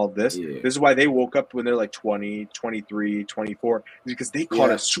Gadzhi and all of this, this is why they woke up when they're like 20, 23, 24, because they caught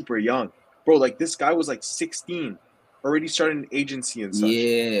us super young. Bro, like this guy was like 16, already started an agency and such.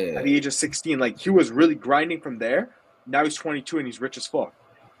 Yeah. At the age of 16, like he was really grinding from there. Now he's 22 and he's rich as fuck.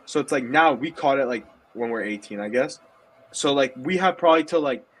 So it's like, now we caught it like when we're 18, I guess. So like we have probably till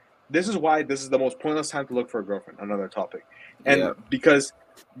like, this is why this is the most pointless time to look for a girlfriend. Another topic. And because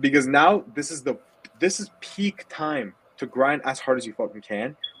now this is peak time to grind as hard as you fucking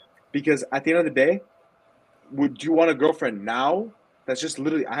can, because at the end of the day, would you want a girlfriend now that's just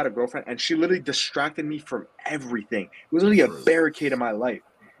literally, I had a girlfriend and she literally distracted me from everything. It was literally a barricade in my life.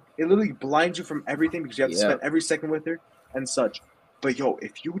 It literally blinds you from everything, because you have to spend every second with her and such. But yo,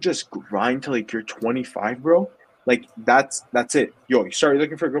 if you just grind till like you're 25, bro, like that's it. Yo, you start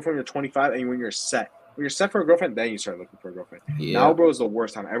looking for a girlfriend when you're 25, and when you're set. When you're set for a girlfriend, then you start looking for a girlfriend. Now, bro, is the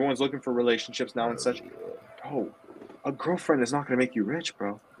worst time. Everyone's looking for relationships now and such. Bro, a girlfriend is not going to make you rich,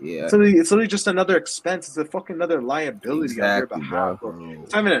 bro. Yeah. It's literally just another expense. It's a fucking another liability on your behalf, bro.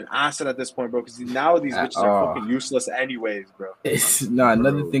 It's not even an asset at this point, bro, because now these bitches are fucking useless anyways, bro.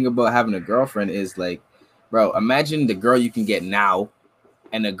 Another thing about having a girlfriend is like, bro, imagine the girl you can get now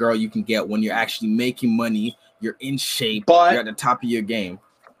and the girl you can get when you're actually making money, you're in shape, you're at the top of your game.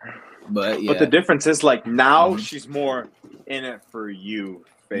 But the difference is like now she's more in it for you.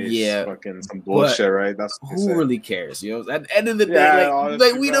 Fucking some bullshit, right? That's who really cares, you know? At the end of the day,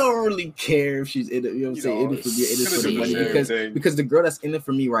 like we don't really care if she's in it. You know what I'm saying? In it for the money, because the girl that's in it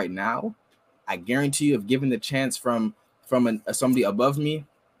for me right now, I guarantee you, if given the chance from somebody above me,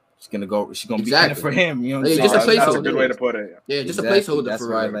 she's gonna be in it for him. You know what I'm saying? Just a placeholder. That's a good way to put it. Yeah, just a placeholder. That's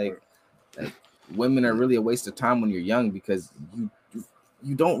why, like women are really a waste of time when you're young, because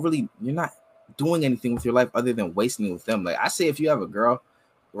you're not doing anything with your life other than wasting it with them. Like I say, if you have a girl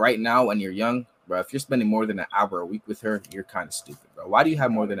right now and you're young, bro, if you're spending more than an hour a week with her, you're kind of stupid, bro. Why do you have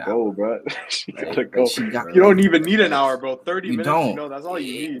more than an hour? Bro. She gotta go. You don't even need an hour, bro. 30 minutes. Don't. That's all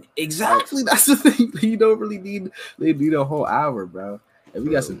you need. Exactly. That's the thing. You don't really need a whole hour, bro. And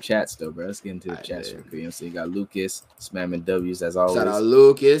we got some chats though, bro. Let's get into the chats real quick. You know, so you got Lucas spamming W's as always. Shout out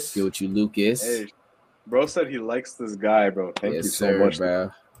Lucas. Get with you, Lucas. Hey, bro said he likes this guy, bro. Thank you so much,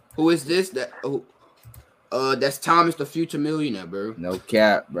 bro. Who is this? That's Thomas, the future millionaire, bro. No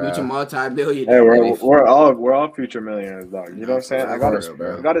cap, bro. Future multi-billionaire. Hey, we're all future millionaires, dog. You know what I'm saying? I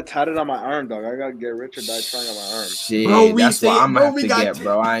got it tatted on my arm, dog. I gotta get rich or die trying on my arm. Shit, bro, that's what I'm gonna have to get,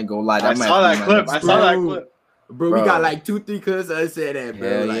 bro. I ain't gonna lie. I saw that clip. Bro, we got like 2-3 cousins that said that, bro.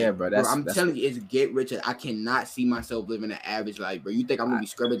 Hell like, yeah, bro. I'm telling you, it's get rich. I cannot see myself living an average life, bro. You think I'm gonna be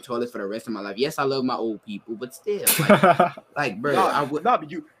scrubbing toilets for the rest of my life? Yes, I love my old people, but still, bro, but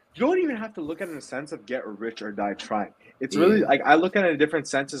you don't even have to look at it in a sense of get rich or die trying. It's really like I look at it in a different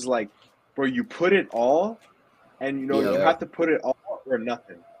sense as like, bro, you put it all, and you have to put it all or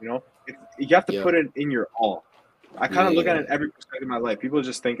nothing. You know, you have to put it in your all. I kind of look at it every perspective of my life. People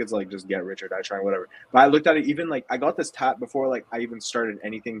just think it's like just get rich or die trying, whatever. But I looked at it even like I got this tat before like I even started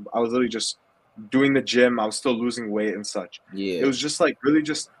anything. I was literally just doing the gym. I was still losing weight and such. Yeah. It was just like really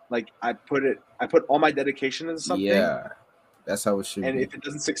just like I put all my dedication into something. Yeah. That's how it should and be. if it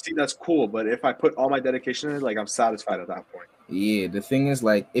doesn't succeed, that's cool. But if I put all my dedication in it, like I'm satisfied at that point. Yeah, the thing is,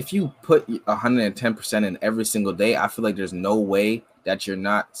 like, if you put 110% in every single day, I feel like there's no way that you're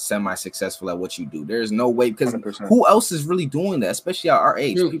not semi-successful at what you do. There's no way, because 100%. who else is really doing that, especially at our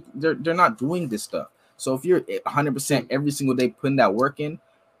age? People, they're not doing this stuff. So if you're 100% every single day putting that work in,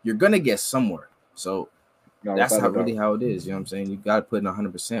 you're gonna get somewhere. So that's really how it is. You know what I'm saying? You gotta put in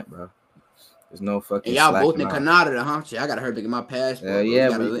 100%, bro. There's no fucking. And y'all both in Canada, huh? Shit, I gotta hurry to get my passport.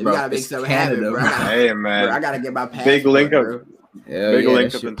 Yeah, we gotta make something happen, bro. Hey man, bro, I gotta get my passport. Big link up. Bro. Big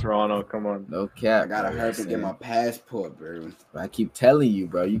link up in Toronto. Come on. No cap. I gotta hurry to get my passport, bro. I keep telling you,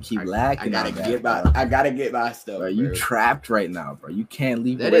 bro. You keep lacking. I gotta get my stuff. Bro, you trapped right now, bro. You can't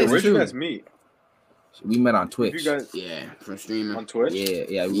leave. That is Where'd true. you guys meet? We met on Twitch. Yeah, from streaming on Twitch.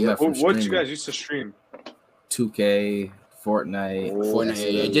 Yeah. We met from what did you guys used to stream? 2K, Fortnite.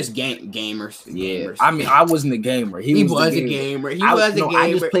 Yeah, just gamers. Yeah, gamers. I mean, I wasn't a gamer. He was a gamer.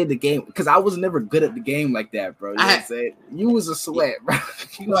 I just played the game because I was never good at the game like that, bro. You know what I'm saying? You was a sweat, bro.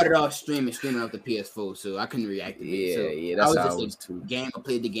 You started off streaming off the PS4, so I couldn't react to it. Yeah, that's how I was too. I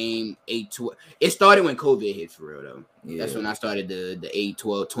played the game 8-12. It started when COVID hit for real though. Yeah. That's when I started the 8,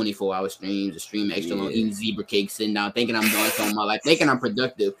 12, 24-hour streams, the stream extra long, eating zebra cakes, sitting down, thinking I'm doing something in my life, thinking I'm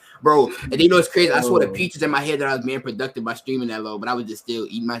productive, bro. And you know it's crazy. I swear the pictures in my head that I was being productive by streaming that low, but I was just still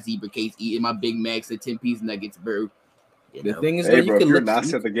eating my zebra cakes, eating my Big Macs and 10-piece nuggets, bro. The thing is, hey, though, bro, you can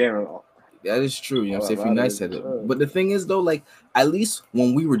look at the game. That is true. You know what I'm saying? If you're nice at it. But the thing is, though, like, at least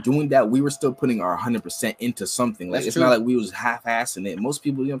when we were doing that, we were still putting our 100% into something. Like, it's not like we was half-assing it. Most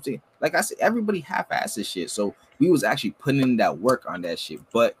people, you know what I'm saying? Like I said, everybody half-asses shit. So we was actually putting in that work on that shit.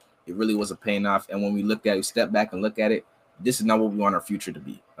 But it really wasn't paying off. And when we looked at it, we step back and look at it, this is not what we want our future to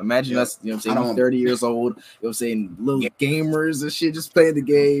be. Imagine us, you know what I'm saying, 30 years old, you know what I'm saying, little gamers and shit, just playing the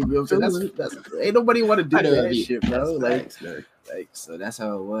game. You know what I'm saying? That's ain't nobody want to do that shit, bro. Like, so that's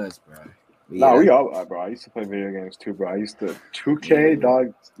how it was, bro. No, we all, bro. I used to play video games too, bro. I used to 2K,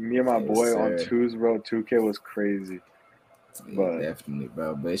 dog. Me and my boy on twos, bro. 2K was crazy. But definitely,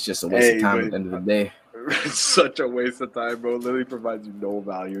 bro. But it's just a waste of time at the end of the day. It's such a waste of time, bro. Literally provides you no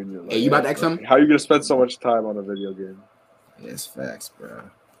value in your life. Hey, you about to ask something? How are you gonna spend so much time on a video game? Yes, facts, bro.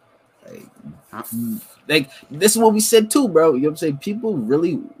 Like this is what we said too, bro. You know what I'm saying? People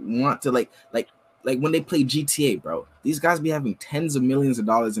really want to like when they play GTA, bro. These guys be having tens of millions of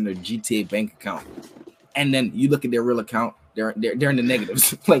dollars in their GTA bank account, and then you look at their real account, they're in the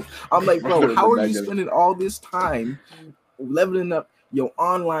negatives. Like I'm like, bro, how are you spending all this time leveling up your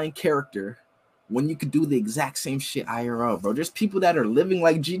online character when you could do the exact same shit IRL, bro? There's people that are living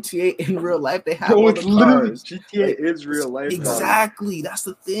like GTA in real life. They have all the cars. GTA is real life. Exactly. That's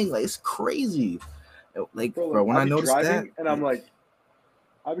the thing. Like, it's crazy. Like, bro, when I noticed that, and I'm like,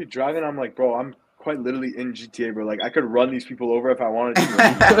 I'll be driving. I'm like, bro, I'm quite literally in GTA, bro. Like, I could run these people over if I wanted to.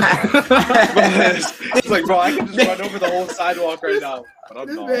 It's like, bro, I can just run over the whole sidewalk right now. But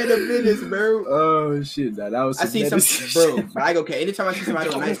I'm not. Man, a minute, bro. Oh shit, that was. I see some, bro. Like, okay, anytime I see somebody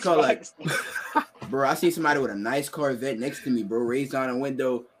with a nice car, like, bro, I see somebody with a nice Corvette next to me, bro, raised on a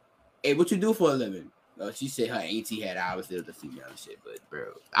window. Hey, what you do for a living? Oh, she said her auntie had obviously was a female and shit, but bro,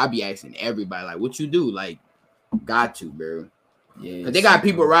 I be asking everybody like, what you do? Like, got to, bro. Yeah, they got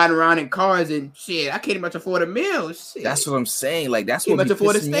people riding around in cars and shit. I can't even afford a meal. Shit. That's what I'm saying. Like, that's what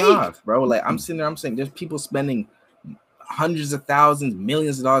pisses me off, bro. Like, I'm sitting there, I'm saying there's people spending hundreds of thousands,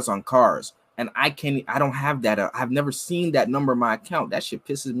 millions of dollars on cars, and I don't have that. I've never seen that number in my account. That shit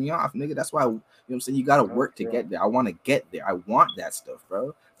pisses me off, nigga. That's why, you know what I'm saying, you gotta work to get there. I want to get there. I want that stuff,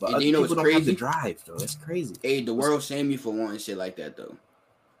 bro. But other people don't have the drive, though. It's crazy. Hey, the world shame you for wanting shit like that, though.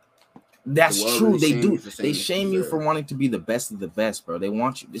 That's true. They do. They shame you for wanting to be the best of the best, bro. They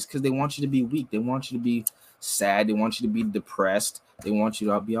want you. It's because they want you to be weak. They want you to be sad. They want you to be depressed. They want you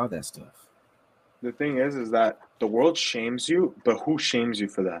to be all that stuff. The thing is that the world shames you, but who shames you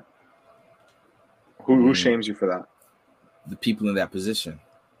for that? Who shames you for that? The people in that position,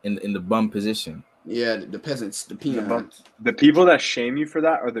 in the bum position. Yeah, the peasants, the peons. The people that shame you for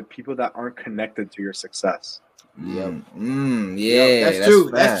that are the people that aren't connected to your success. Yeah, that's true.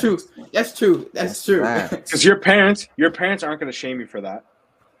 That's true. Because your parents aren't going to shame you for that.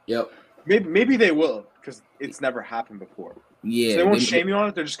 Yep. Maybe they will, because it's never happened before. Yeah, so they won't shame you on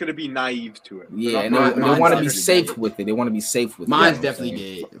it. They're just going to be naive to it. Yeah, and they want to be safe with it. They want to be safe with it. Mine's definitely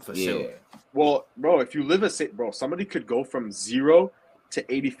did, for sure. Well, bro, if you live somebody could go from 0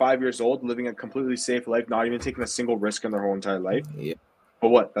 to 85 years old, living a completely safe life, not even taking a single risk in their whole entire life. Yeah. But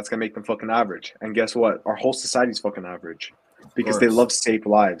what? That's gonna make them fucking average. And guess what? Our whole society's fucking average because they love safe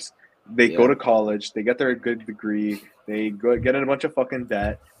lives. They go to college, they get their good degree, they go get in a bunch of fucking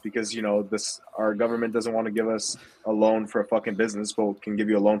debt because our government doesn't want to give us a loan for a fucking business, but can give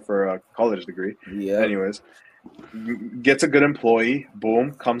you a loan for a college degree. Yeah. Anyways, gets a good employee,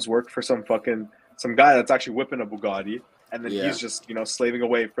 boom, comes work for some guy that's actually whipping a Bugatti, and then he's just slaving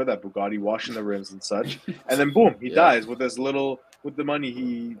away for that Bugatti, washing the rims and such, and then boom, he dies with the money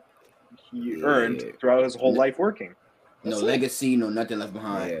he earned throughout his whole life working. No legacy, no nothing left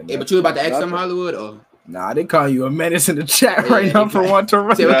behind. Yeah, hey, but you about to ask them Hollywood or? Nah, they call you a menace in the chat right now for one to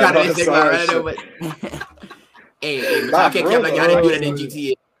run. Say, what kind of thing right now, but hey, but I can't cap like y'all didn't do that in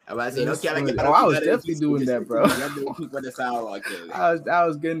GTA. I was definitely doing that, bro. I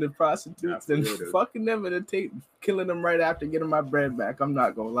was getting the prostitutes and fucking them and killing them right after getting my bread back. I'm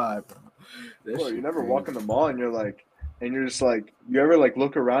not gonna lie, bro. Bro, you never walk in the mall and you're just like, you ever like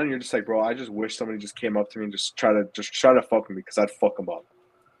look around and you're just like, bro, I just wish somebody just came up to me and just try to fuck with me because I'd fuck them up.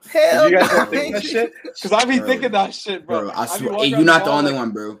 Hell, you guys don't think that shit? Because I be thinking that shit, bro. I swear, hey, you're not the only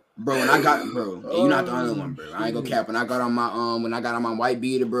one, bro. Bro, when I got, bro, hey, you're not the only one, bro. I ain't gonna cap. When I got on my white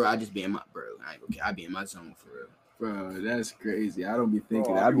beater, bro, I just be in my, bro. I ain't gonna cap. I be in my zone for real. Bro, that's crazy. I don't be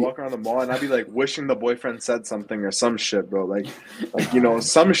thinking. I'd be walking around the mall and I'd be like wishing the boyfriend said something or some shit, bro. Like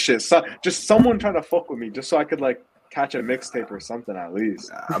some shit. Just someone trying to fuck with me, just so I could like catch a mixtape or something at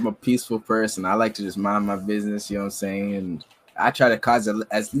least. I'm a peaceful person. I like to just mind my business. You know what I'm saying? And I try to cause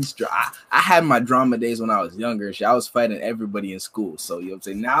at least. I had my drama days when I was younger. I was fighting everybody in school. So you know what I'm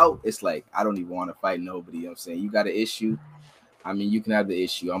saying. Now it's like I don't even want to fight nobody. You know what I'm saying. You got an issue. I mean, you can have the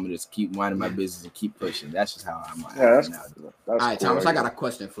issue. I'm gonna just keep minding my business and keep pushing. That's just how I'm. That's all right, cool, Thomas. I got a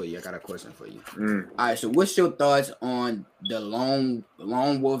question for you. All right. So, what's your thoughts on the lone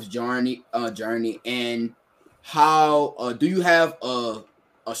wolf's journey? And how do you have a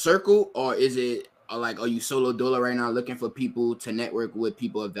circle, or is it like are you solo dolo right now, looking for people to network with,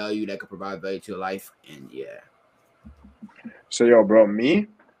 people of value that could provide value to your life? And So, yo, bro, me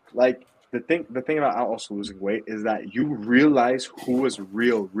like. The thing about also losing weight is that you realize who is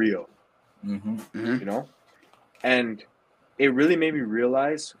real, and it really made me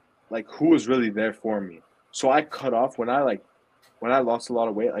realize like who was really there for me. So I cut off when I lost a lot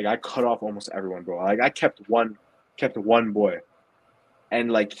of weight. Like I cut off almost everyone, bro. Like I kept one boy,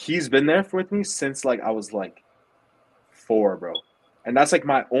 and like he's been there with me since like I was like 4, bro. And that's like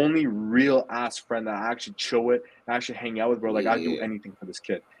my only real ass friend that I actually chill with, and actually hang out with, bro. Like I'd do anything for this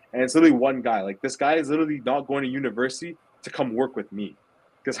kid. And it's literally one guy. Like this guy is literally not going to university to come work with me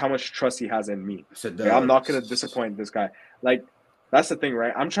because how much trust he has in me. Like, I'm not gonna disappoint this guy. Like that's the thing,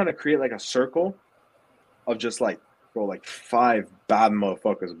 right? I'm trying to create like a circle of just like, bro, like 5 bad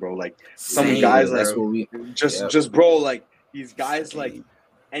motherfuckers, bro. Like some guys that's like what we just bro, like these guys like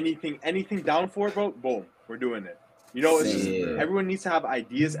anything down for it, bro. Boom, we're doing it. You know, it's just everyone needs to have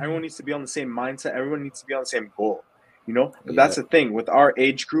ideas. Everyone needs to be on the same mindset. Everyone needs to be on the same goal. You know, but that's the thing with our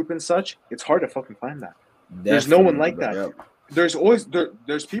age group and such. It's hard to fucking find that. There's no one like that. Yep. There's always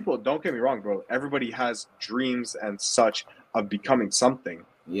there's people. Don't get me wrong, bro. Everybody has dreams and such of becoming something.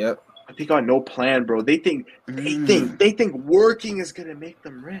 Yep. But they got no plan, bro. They think working is gonna make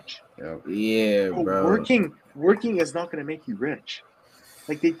them rich. Yep. Yeah, bro. Working is not gonna make you rich.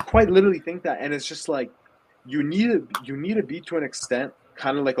 Like they quite literally think that, and it's just like you need to be to an extent,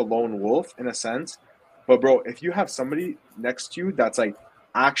 kind of like a lone wolf in a sense. But bro, if you have somebody next to you that's like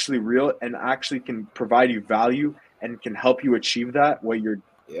actually real and actually can provide you value and can help you achieve that, what you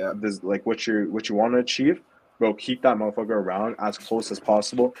want to achieve, bro, keep that motherfucker around as close as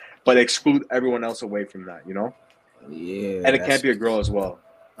possible, but exclude everyone else away from that, you know? Yeah. And it can't be a girl as well.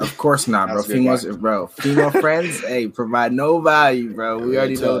 Of course not, bro. Female friends, hey, provide no value, bro. We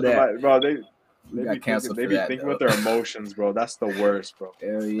already know that. Bro, they got canceled for that. They be thinking with their emotions, bro. That's the worst, bro.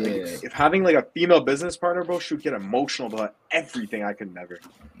 Hell yeah. Like, if having like a female business partner, bro, should get emotional about everything, I could never.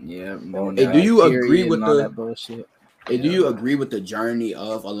 Yeah. Hey, do you agree with that bullshit? Hey, do you agree with the journey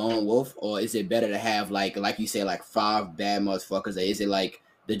of a lone wolf, or is it better to have like you say, like 5 bad motherfuckers? Or is it like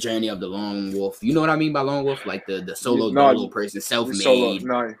the journey of the lone wolf? You know what I mean by lone wolf, like the solo person, self-made.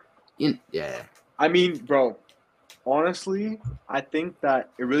 Yeah. I mean, bro. Honestly, I think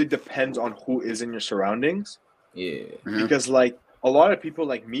that it really depends on who is in your surroundings. Yeah. Because like a lot of people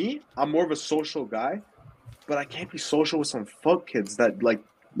like me, I'm more of a social guy, but I can't be social with some fuck kids that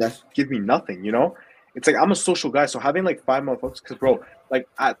give me nothing, you know? It's like I'm a social guy, so having like 5 motherfuckers, because bro, like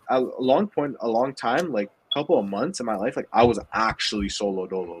at a long time, like a couple of months in my life, like I was actually solo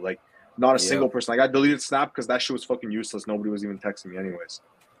dolo. Like Not a single person. Like I deleted Snap because that shit was fucking useless. Nobody was even texting me anyways.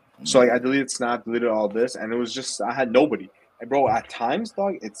 So like I deleted Snap, deleted all this, and it was just I had nobody. And bro, at times,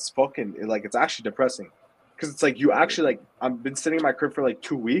 dog, it's fucking like it's actually depressing. Because it's like you actually like I've been sitting in my crib for like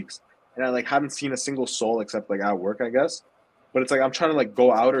 2 weeks and I like haven't seen a single soul except like at work, I guess. But it's like I'm trying to like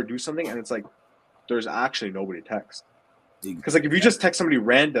go out or do something and it's like there's actually nobody text. Because like if you just text somebody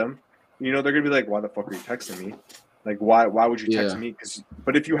random, you know, they're gonna be like, why the fuck are you texting me? Like why would you text me?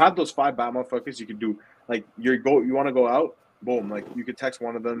 But if you have those 5 bad motherfuckers, you can do like you want to go out, boom, like you could text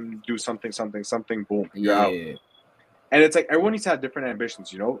one of them, do something, boom, you're out. And it's like everyone needs to have different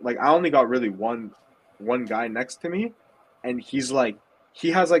ambitions, you know? Like I only got really one guy next to me, and he's like he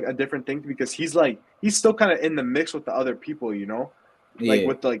has like a different thing because he's still kind of in the mix with the other people, you know? Like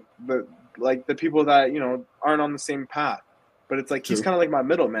with the people that, you know, aren't on the same path. But it's like he's kind of like my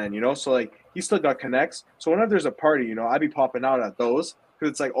middleman, you know? So like he still got connects. So whenever there's a party, you know, I'd be popping out at those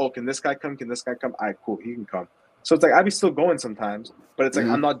because it's like, oh, can this guy come? Can this guy come? All right, cool, he can come. So it's like I'd be still going sometimes, but it's like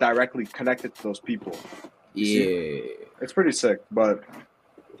I'm not directly connected to those people. It's pretty sick, but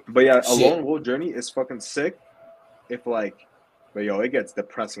yeah, a lone wolf journey is fucking sick. If like, but yo, it gets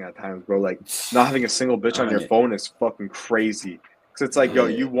depressing at times, bro. Like not having a single bitch on your phone is fucking crazy. Cause it's like, yo,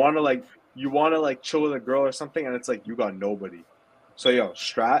 you wanna chill with a girl or something, and it's like you got nobody. So yo,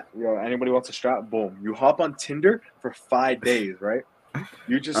 anybody wants a strat? Boom, you hop on Tinder for 5 days, right?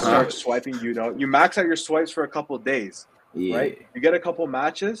 You just start swiping. You know, you max out your swipes for a couple of days, right? You get a couple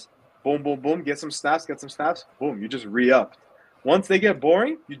matches. Boom, boom, boom. Get some snaps. Boom, you just re-up. Once they get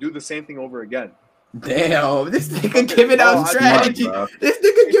boring, you do the same thing over again. Damn, this nigga giving out strategy. This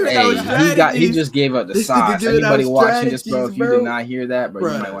nigga giving out strategy. He just gave up the sauce. Anybody watching this, bro, if you did not hear that,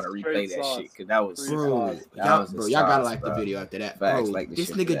 bro, you might want to replay that shit because that was y'all gotta like the video after that, bro.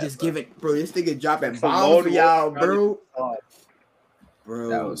 This nigga just giving, bro. This nigga dropping bombs for y'all, bro. Bro,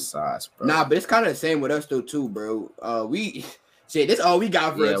 that was sauce, bro. Nah, but it's kind of the same with us though, too, bro. This all we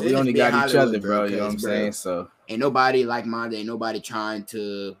got for us. We only got each other, bro. You know what I'm saying? So ain't nobody like-minded. Ain't nobody trying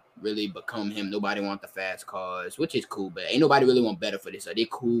to really become him. Nobody want the fast cars, which is cool, but ain't nobody really want better for this. So they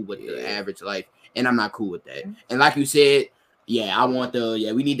cool with the average life, and I'm not cool with that. And like you said, I want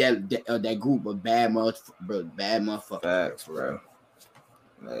we need that group of bad motherfuckers. Facts, bro.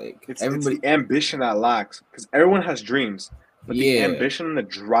 Like it's the ambition that lacks because everyone has dreams. But the ambition and the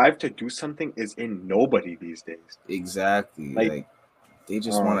drive to do something is in nobody these days. Exactly. Like they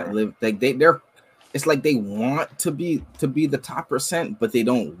just want to live. Like they're. It's like they want to be the top percent, but they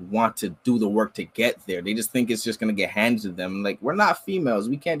don't want to do the work to get there. They just think it's just gonna get handed to them. Like we're not females.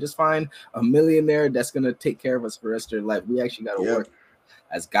 We can't just find a millionaire that's gonna take care of us for the rest of their life. We actually gotta work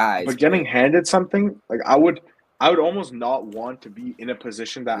as guys. But getting handed something, like I would almost not want to be in a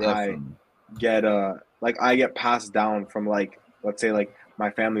position that I get passed down from, like, let's say like my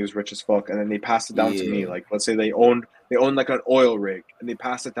family was rich as fuck and then they passed it down to me. Like let's say they owned like an oil rig and they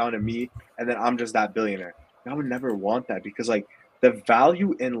passed it down to me and then I'm just that billionaire. I would never want that because like the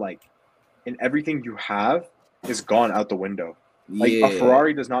value in everything you have is gone out the window. Like a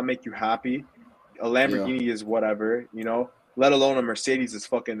Ferrari does not make you happy. A Lamborghini is whatever, you know, let alone a Mercedes is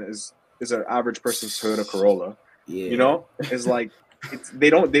an average person's Toyota Corolla. You know, is like they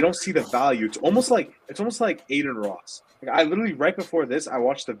don't see the value. It's almost like Aiden Ross. Like I literally right before this I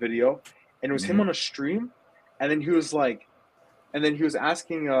watched the video and it was him on a stream and then he was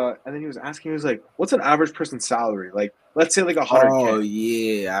asking, he was like, what's an average person's salary? Like let's say like 100K. Oh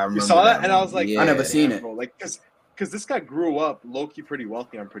yeah, I remember. You saw that? And I was like, I never seen it. Bro. Like because this guy grew up low-key pretty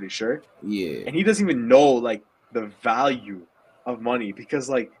wealthy, I'm pretty sure. Yeah. And he doesn't even know like the value of money because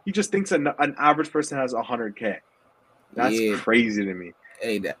like he just thinks an average person has 100K. That's crazy to me.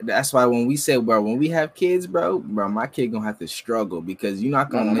 Hey, that's why when we say, bro, when we have kids, bro, my kid gonna have to struggle because you're not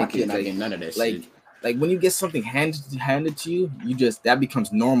gonna make it. Like, none of this. Like when you get something handed to you, that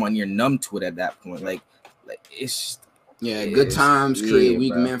becomes normal and you're numb to it at that point. Like it's good times create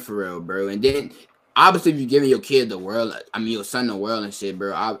weak men for real, bro. And then obviously if you're giving your kid the world, your son the world and shit,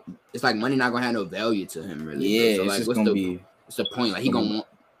 bro, it's like money not gonna have no value to him, really. Yeah, bro. So like, what's the point? Like he gonna want.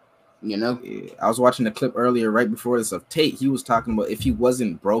 You know, I was watching a clip earlier, right before this, of Tate. He was talking about if he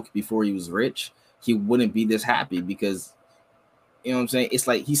wasn't broke before he was rich, he wouldn't be this happy because, you know what I'm saying? It's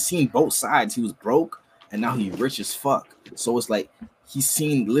like he's seen both sides. He was broke and now he's rich as fuck. So it's like he's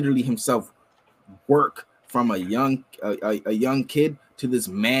seen literally himself work from a young kid to this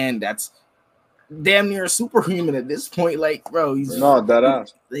man that's damn near a superhuman at this point. Like, bro, he's that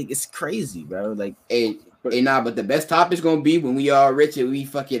ass. Like it's crazy, bro. Like, but the best topic's gonna be when we all rich and we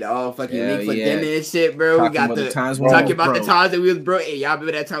fucking all fucking meet for dinner and shit, bro. Talking we got about the times talking about the times that we was broke. Hey, y'all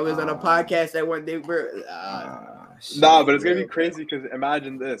remember that time we was on a podcast that one day, bro? Nah, but it's gonna be crazy because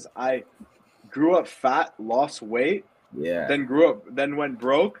imagine this: I grew up fat, lost weight, Yeah. then went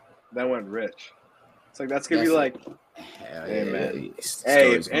broke, then went rich. It's like that's gonna be like, Hell hey yeah. man, It's- hey,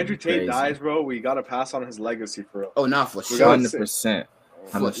 story's if gonna Andrew be Tate crazy. dies, bro, we gotta pass on his legacy for real. Oh, not for We sure. gotta 100%.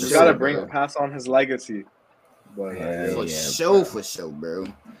 For We sure, gotta bro. pass on his legacy. But Yeah, yo, For yeah, sure, bro. for sure, bro.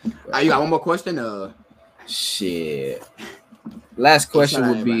 You got one more question? Shit. Last question shout out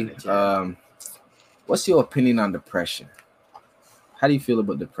would everybody be, in the chat. what's your opinion on depression? How do you feel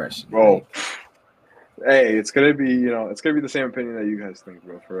about depression? bro. Like, Hey, it's gonna be the same opinion that you guys think,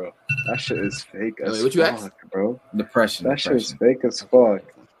 bro. For real, that shit is fake Wait, as what you asked? fuck, bro. depression. That shit is Depression. fake as fuck.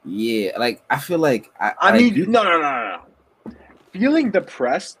 Yeah, like I feel like I like mean, no. Feeling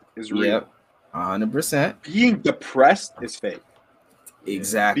depressed is real. Yep, 100%. Being depressed is fake.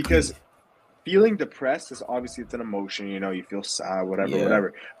 Exactly. Because feeling depressed is obviously it's an emotion, you know, you feel sad, whatever, Yeah.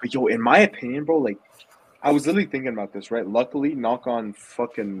 whatever. But yo, in my opinion, bro, like I was literally thinking about this, right? Luckily, knock on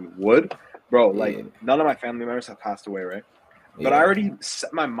fucking wood, bro, like Yeah. none of my family members have passed away, right? But Yeah. I already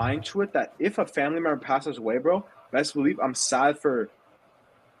set my mind to it that if a family member passes away, bro, best believe I'm sad for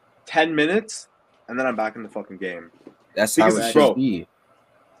 10 minutes and then I'm back in the fucking game. That's how because, it should bro, be.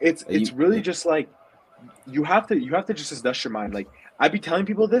 It's You- really yeah. just like you have to just adjust your mind. Like I be telling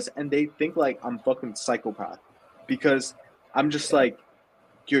people this and they think like I'm fucking psychopath because I'm just like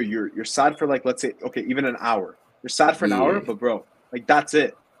you're sad for like, let's say, okay, even an hour. You're sad for an hour, Yeah. but bro, like that's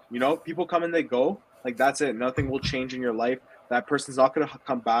it. You know, people come and they go. Like that's it. Nothing will change in your life. That person's not gonna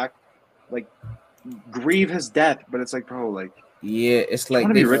come back. Like grieve his death, but it's like, bro, like Yeah, it's do you like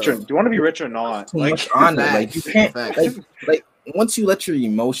want to be they rich or do you want to be rich or not? too Like much on it. Like you Facts. can't Facts. like once you let your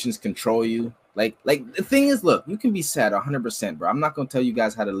emotions control you, like the thing is, look, you can be sad 100%, bro. I'm not gonna tell you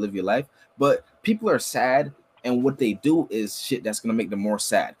guys how to live your life, but people are sad, and what they do is shit that's gonna make them more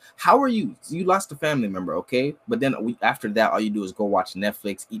sad. How are you? You lost a family member, okay? But then a week after that, all you do is go watch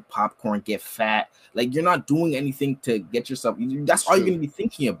Netflix, eat popcorn, get fat. Like you're not doing anything to get yourself. That's all you're true. gonna be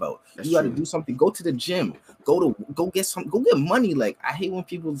thinking about. That's You got to true. do something. Go to the gym. Go get money. Like I hate when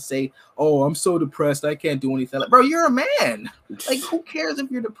people say, "Oh, I'm so depressed, I can't do anything." Like, bro, you're a man. Like, who cares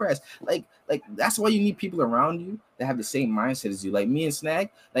if you're depressed? Like that's why you need people around you that have the same mindset as you. Like me and Snag.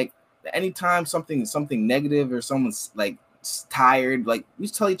 Like anytime something negative or someone's like tired, like we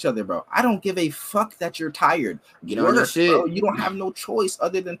tell each other, bro, I don't give a fuck that you're tired. Get on your shit. Bro. You don't have no choice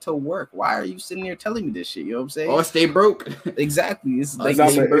other than to work. Why are you sitting here telling me this shit? You know what I'm saying? Or stay broke. Exactly. It's like no,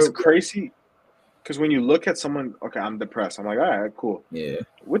 stay but it's broke. crazy because when you look at someone, okay, I'm depressed. I'm like, all right, cool. yeah.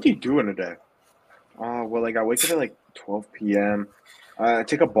 What do you do in a day? Well, like I wake up at like 12 p.m. I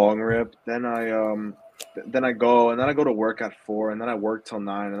take a bong rip, then I go to work at 4, and then I work till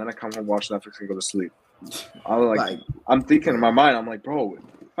 9, and then I come home, watch Netflix, and go to sleep. I'm thinking in my mind, I'm like, bro,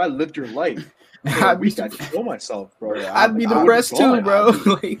 if I lived your life for a I'd be week, I'd kill myself, bro. Yeah, I'd be I would depressed be too, gone. bro.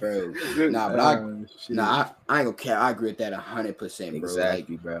 Like, Bro. Dude, Nah, but I ain't gonna care. I agree with that 100%, bro.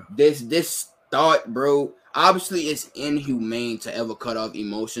 exactly, bro. This thought, bro, obviously it's inhumane to ever cut off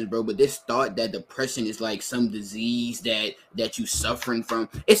emotions, bro, but this thought that depression is like some disease that you suffering from,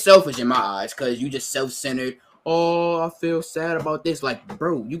 it's selfish in my eyes, because you just self-centered. Oh, I feel sad about this. Like,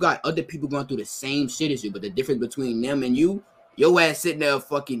 bro, you got other people going through the same shit as you, but the difference between them and you, your ass sitting there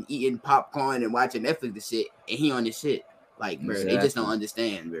fucking eating popcorn and watching Netflix and shit, and he on this shit. Like, bro, they just don't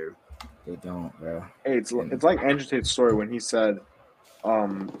understand, bro. They don't, bro. Hey, it's like Andrew Tate's story when he said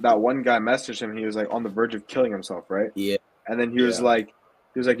that one guy messaged him. He was like on the verge of killing himself, right? Yeah. And then he was like,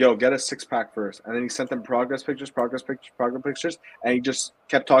 yo, get a 6-pack first. And then he sent them progress pictures, and he just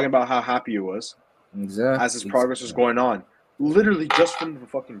kept talking about how happy he was Exactly. as his progress was going on. Literally just from the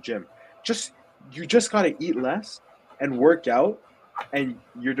fucking gym. You just gotta eat less and work out, and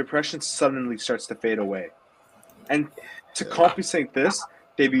your depression suddenly starts to fade away. And to compensate this,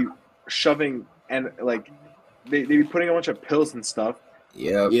 they be shoving and like they be putting a bunch of pills and stuff.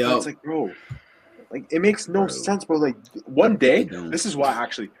 Yeah. Yeah. It's like, bro, like it makes no Bro. sense, bro. Like one day, They don't. this is why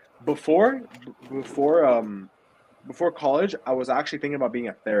actually before college, I was actually thinking about being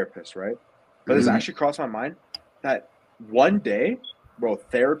a therapist, right? But this Mhm. actually crossed my mind that one day, bro,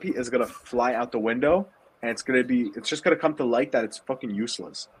 therapy is gonna fly out the window, and it's just gonna come to light that it's fucking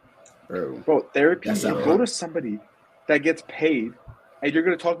useless. Bro, therapy, That's you not go right. to somebody that gets paid and you're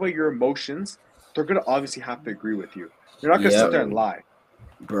going to talk about your emotions, they're going to obviously have to agree with you. You're not going to Yeah. sit there and lie.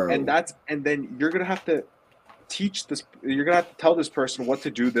 Bro. And then you're going to have to teach this, you're going to have to tell this person what to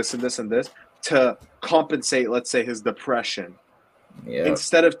do, this and this and this, to compensate, let's say, his depression, Yeah.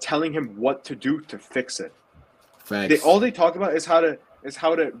 instead of telling him what to do to fix it. Facts. All they talk about is how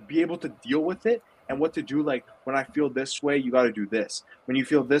to be able to deal with it and what to do. Like, when I feel this way, you got to do this. When you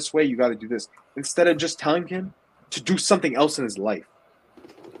feel this way, you got to do this. Instead of just telling him to do something else in his life.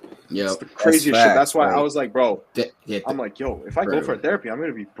 Yeah, it's the craziest shit. That's why I was like, bro, I'm like, yo, if I go for therapy, I'm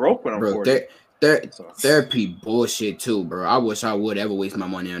gonna be broke when I'm 40. Therapy bullshit too, bro. I wish I would ever waste my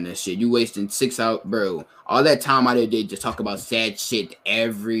money on that shit. You wasting 6 hours, bro. All that time I did just talk about sad shit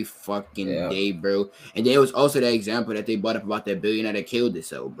every fucking day, bro. And there was also that example that they brought up about that billionaire that killed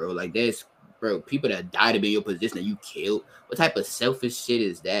himself, bro. Like that's, bro, people that died to be in your position that you killed. What type of selfish shit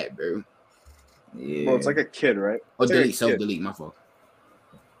is that, bro? Yeah, well, it's like a kid, right? Oh, delete, self-delete, my fault.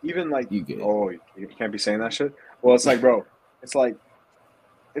 Even like, you can't be saying that shit. Well, it's like, bro, it's like,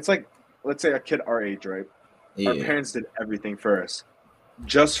 let's say a kid our age, right? Yeah. Our parents did everything for us,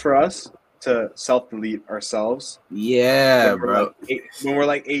 just for us to self-delete ourselves. Yeah, bro. When we're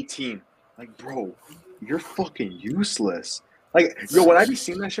like 18, like, bro, you're fucking useless. Like, yo, when I be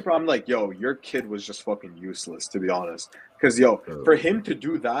seeing that shit, bro, I'm like, yo, your kid was just fucking useless, to be honest. Because, yo, for him to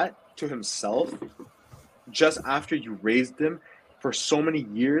do that to himself, just after you raised him for so many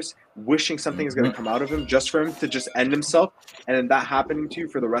years, wishing something is going to come out of him, just for him to just end himself, and then that happening to you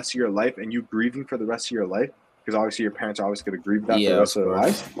for the rest of your life, and you grieving for the rest of your life, because obviously your parents are always going to grieve that for the rest of their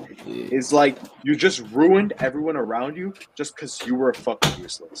lives, is like, you just ruined everyone around you just because you were fucking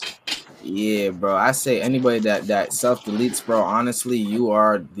useless. Yeah, bro. I say anybody that self deletes, bro. Honestly,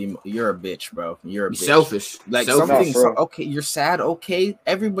 you're a bitch, bro. You're a bitch. Selfish. Like something. Okay, you're sad. Okay,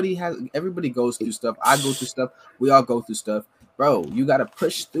 everybody goes through stuff. I go through stuff. We all go through stuff, bro. You gotta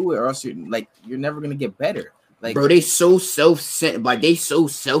push through it, or else you're never gonna get better. Like, bro, they so self-centered, like they so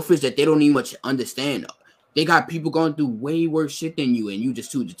selfish that they don't even much understand. They got people going through way worse shit than you, and you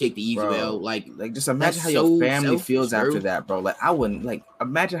just choose to take the easy way out. Like just imagine how your family feels after that, bro. Like, I wouldn't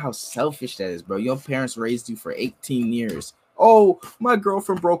imagine how selfish that is, bro. Your parents raised you for 18 years. Oh, my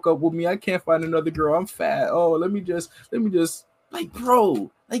girlfriend broke up with me. I can't find another girl. I'm fat. Oh, let me just like,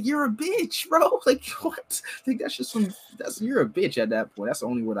 bro. Like, you're a bitch, bro. Like, what? Like, you're a bitch at that point. That's the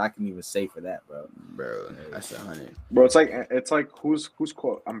only word I can even say for that, bro. Bro, that's 100. Bro, it's like who's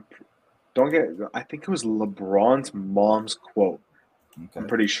quote? I think it was LeBron's mom's quote. Okay. I'm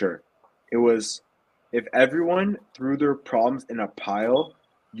pretty sure. It was, if everyone threw their problems in a pile,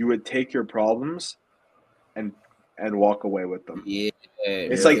 you would take your problems and walk away with them. Yeah.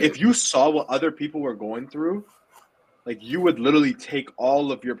 It's like, if you saw what other people were going through, like, you would literally take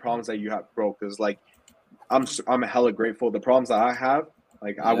all of your problems that you have, bro. Because, like, I'm hella grateful. The problems that I have,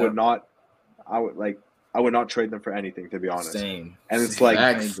 like, I would not trade them for anything, to be honest. Same. And it's like,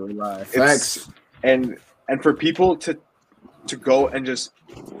 facts. And for people to go and just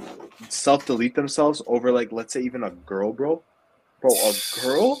self-delete themselves over, like, let's say even a girl, bro, a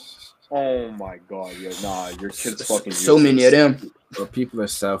girl. Oh my god, your kid's fucking so useless. Many of them. Well, people are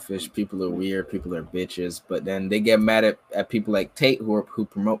selfish, people are weird, people are bitches, but then they get mad at people like Tate who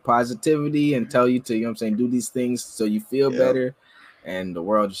promote positivity and tell you to, you know what I'm saying, do these things so you feel better, and the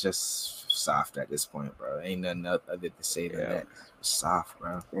world is just soft at this point, bro. Ain't nothing other to say than that. It's soft,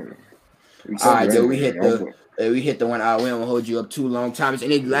 bro. All right, dude, we hit the 1 hour. We don't hold you up too long. Thomas,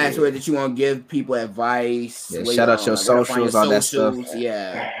 any last word that you want to give people advice? Yeah, shout out your socials, all that stuff.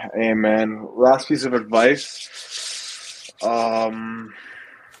 Yeah. Hey, man. Last piece of advice.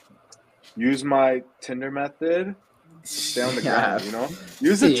 Use my Tinder method. Stay on the grind, you know?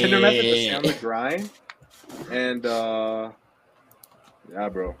 Use the Tinder method to stay on the grind. And, yeah,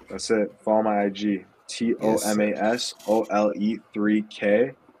 bro. That's it. Follow my IG.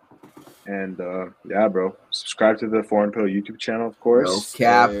 TOMASOLE3K. And yeah, bro. Subscribe to the Foreign Pill YouTube channel, of course. No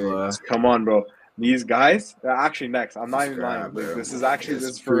cap. Come on, bro. These guys, they're actually next. I'm not even lying. This is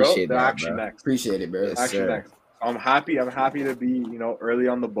for real. They're actually next. Appreciate it, bro. Yes, actually next. I'm happy to be, you know, early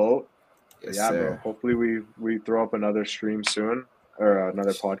on the boat. Yes, yeah, bro. Hopefully we throw up another stream soon or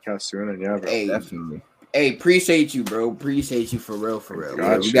another podcast soon. And yeah, bro. Hey, definitely. Hey, appreciate you, bro. Appreciate you for real.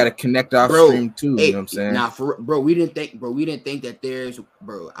 Yeah, we gotta connect off stream too. Hey, you know what I'm saying? Nah, we didn't think that there's,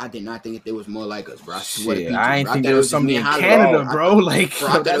 bro. I did not think that there was more like us, bro. I swear to you, I ain't think there was somebody in Canada, bro. Like, bro,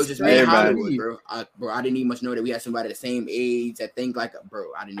 I thought it was just me in Hollywood, bro. I didn't even much know that we had somebody the same age that think like,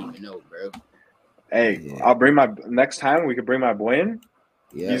 bro. I didn't even know, bro. Hey, I'll bring next time. We could bring my boy in.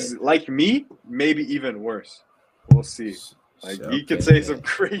 Yeah, he's like me, maybe even worse. We'll see. Like, he could say some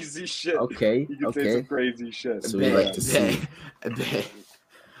crazy shit. Okay. He could say some crazy shit. So we like to see. Hold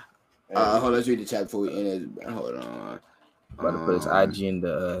on, let's read the chat before we end it. Hold on. About to put his IG in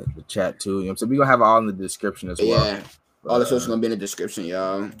the chat too. You know what I'm saying? We're gonna have it all in the description as well. Yeah. All the socials gonna be in the description,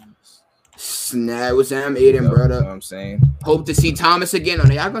 y'all. Snap with Sam Aiden, brother. You know what I'm saying? Hope to see Thomas again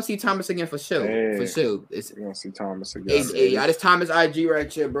on it. Y'all gonna see Thomas again for sure. Hey, for sure. We're gonna see Thomas again. Hey, y'all, this Thomas IG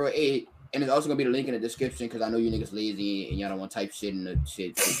right here, bro. Hey, And it's also gonna be the link in the description because I know you niggas lazy and y'all don't want to type shit in the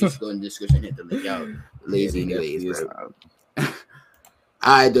shit. So just go in the description and hit the link. Y'all lazy anyways, bro. All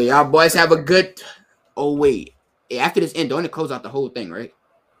right, dude. Y'all boys have a good. Oh wait, after this end, don't it close out the whole thing, right?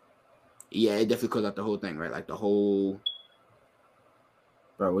 Yeah, it definitely close out the whole thing, right? Like the whole.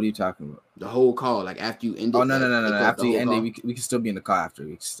 Bro, what are you talking about? The whole call, like after you end it. Oh no. After you end call? it, we can still be in the car after.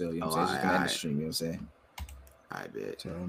 We can still, you know what I'm saying? Just gonna end the alright. stream, you know what I'm saying? I bet.